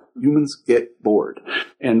bored. Humans get bored,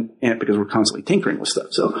 and because we're constantly tinkering with stuff.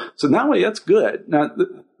 So in that way, that's good. Now,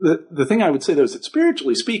 the thing I would say, though, is that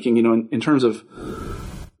spiritually speaking, in terms of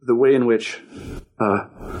the way in which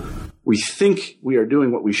we think we are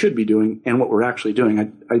doing what we should be doing and what we're actually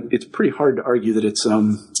doing, it's pretty hard to argue that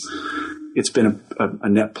it's been a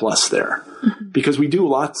net plus there. Mm-hmm. Because we do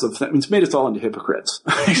lots of things. It's made us all into hypocrites.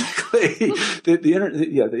 Basically, the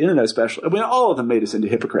internet especially. I mean, all of them made us into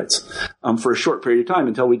hypocrites for a short period of time,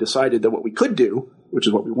 until we decided that what we could do, which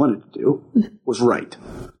is what we wanted to do, was right.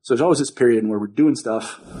 So there's always this period where we're doing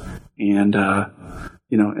stuff, and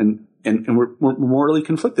we're morally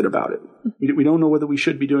conflicted about it. We don't know whether we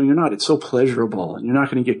should be doing it or not. It's so pleasurable, and you're not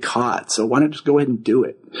going to get caught. So why not just go ahead and do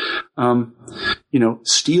it?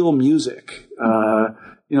 Steal music.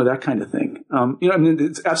 That kind of thing.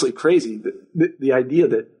 It's absolutely crazy. The idea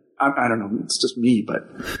that, I don't know, it's just me, but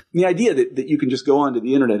the idea that you can just go onto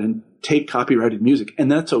the internet and take copyrighted music,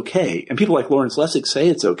 and that's okay. And people like Lawrence Lessig say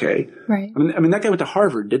it's okay. Right. I mean, that guy went to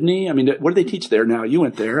Harvard, didn't he? I mean, what did they teach there now? You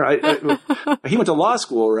went there. He went to law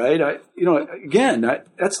school, right?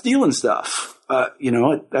 That's stealing stuff.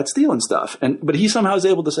 That's stealing stuff. But he somehow is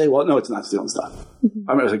able to say, well, no, it's not stealing stuff. Mm-hmm.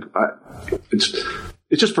 I mean, I was like,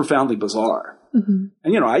 it's just profoundly bizarre. Mm-hmm.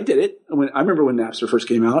 And, I did it. I remember when Napster first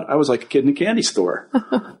came out, I was like a kid in a candy store.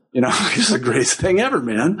 It's the greatest thing ever,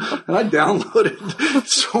 man. And I downloaded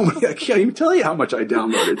so many. I can't even tell you how much I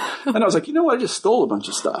downloaded. And I was like, I just stole a bunch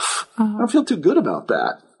of stuff. I don't feel too good about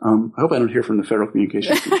that. I hope I don't hear from the Federal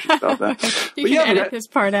Communications Commission about that. You can edit this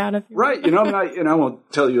part out of right. I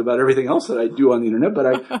won't tell you about everything else that I do on the internet,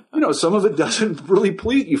 but some of it doesn't really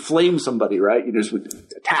please you. Flame somebody, right? You just would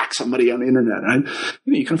attack somebody on the internet, and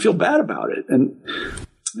you can feel bad about it. And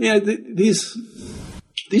these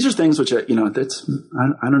are things which I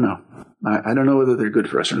don't know. I don't know whether they're good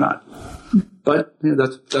for us or not, but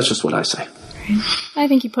that's just what I say. I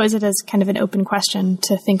think you pose it as kind of an open question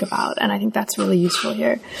to think about, and I think that's really useful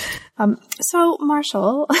here. So,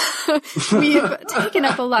 Marshall, we've taken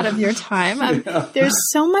up a lot of your time. There's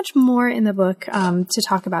so much more in the book to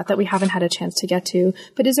talk about that we haven't had a chance to get to.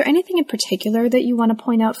 But is there anything in particular that you want to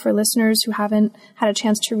point out for listeners who haven't had a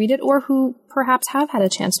chance to read it, or who perhaps have had a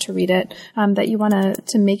chance to read it, that you want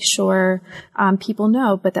to make sure people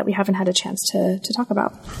know, but that we haven't had a chance to talk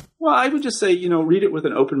about? Well, I would just say, read it with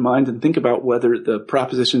an open mind and think about whether the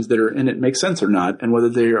propositions that are in it make sense or not, and whether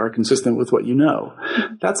they are consistent with what you know.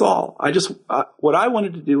 That's all. What I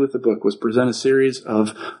wanted to do with the book was present a series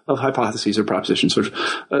of hypotheses or propositions, sort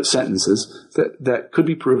of sentences that could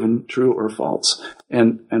be proven true or false.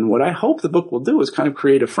 And what I hope the book will do is kind of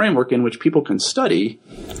create a framework in which people can study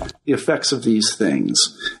the effects of these things,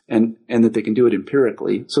 and that they can do it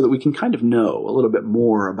empirically, so that we can kind of know a little bit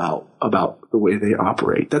more about the way they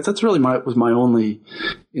operate. That's really was my only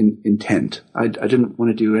intent. I didn't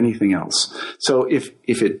want to do anything else. So if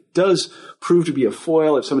it does prove to be a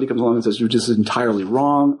foil, if somebody comes along and says you're just entirely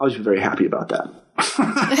wrong, I'll just be very happy about that.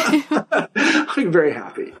 I'm very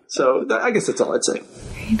happy. So I guess that's all I'd say.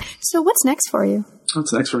 So what's next for you?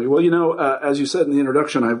 What's next for me? Well, as you said in the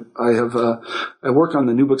introduction, I work on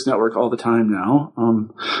the New Books Network all the time now.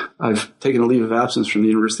 I've taken a leave of absence from the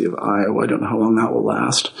University of Iowa. I don't know how long that will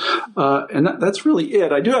last. And that's really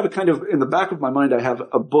it. I do have a kind of, in the back of my mind, I have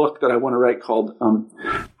a book that I want to write called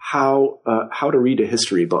How to Read a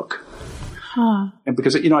History Book. Huh. And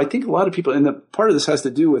because, I think a lot of people, and part of this has to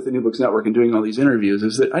do with the New Books Network and doing all these interviews,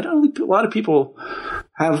 is that I don't think a lot of people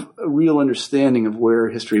have a real understanding of where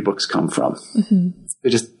history books come from. Mm-hmm. They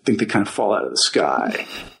just think they kind of fall out of the sky.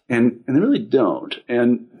 And they really don't.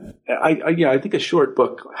 And I think a short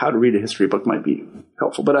book, How to Read a History Book, might be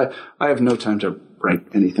helpful. But I have no time to write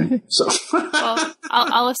anything. So, well,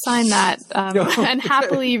 I'll assign that and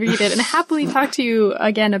happily read it and happily talk to you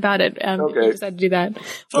again about it. If you decide to do that.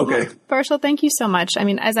 Well, okay. Marshall, thank you so much. I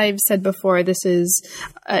mean, as I've said before, it was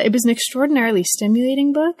an extraordinarily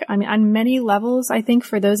stimulating book. I mean, on many levels, I think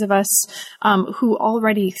for those of us who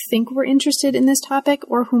already think we're interested in this topic,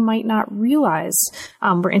 or who might not realize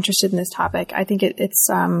we're interested in this topic, I think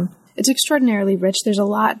it's extraordinarily rich. There's a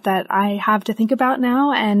lot that I have to think about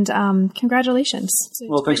now, and congratulations.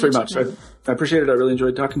 Well, thanks very much. I appreciate it. I really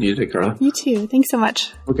enjoyed talking to you today, Carla. You too. Thanks so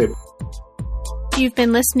much. Okay. You've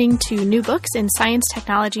been listening to New Books in Science,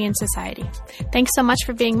 Technology, and Society. Thanks so much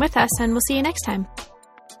for being with us, and we'll see you next time.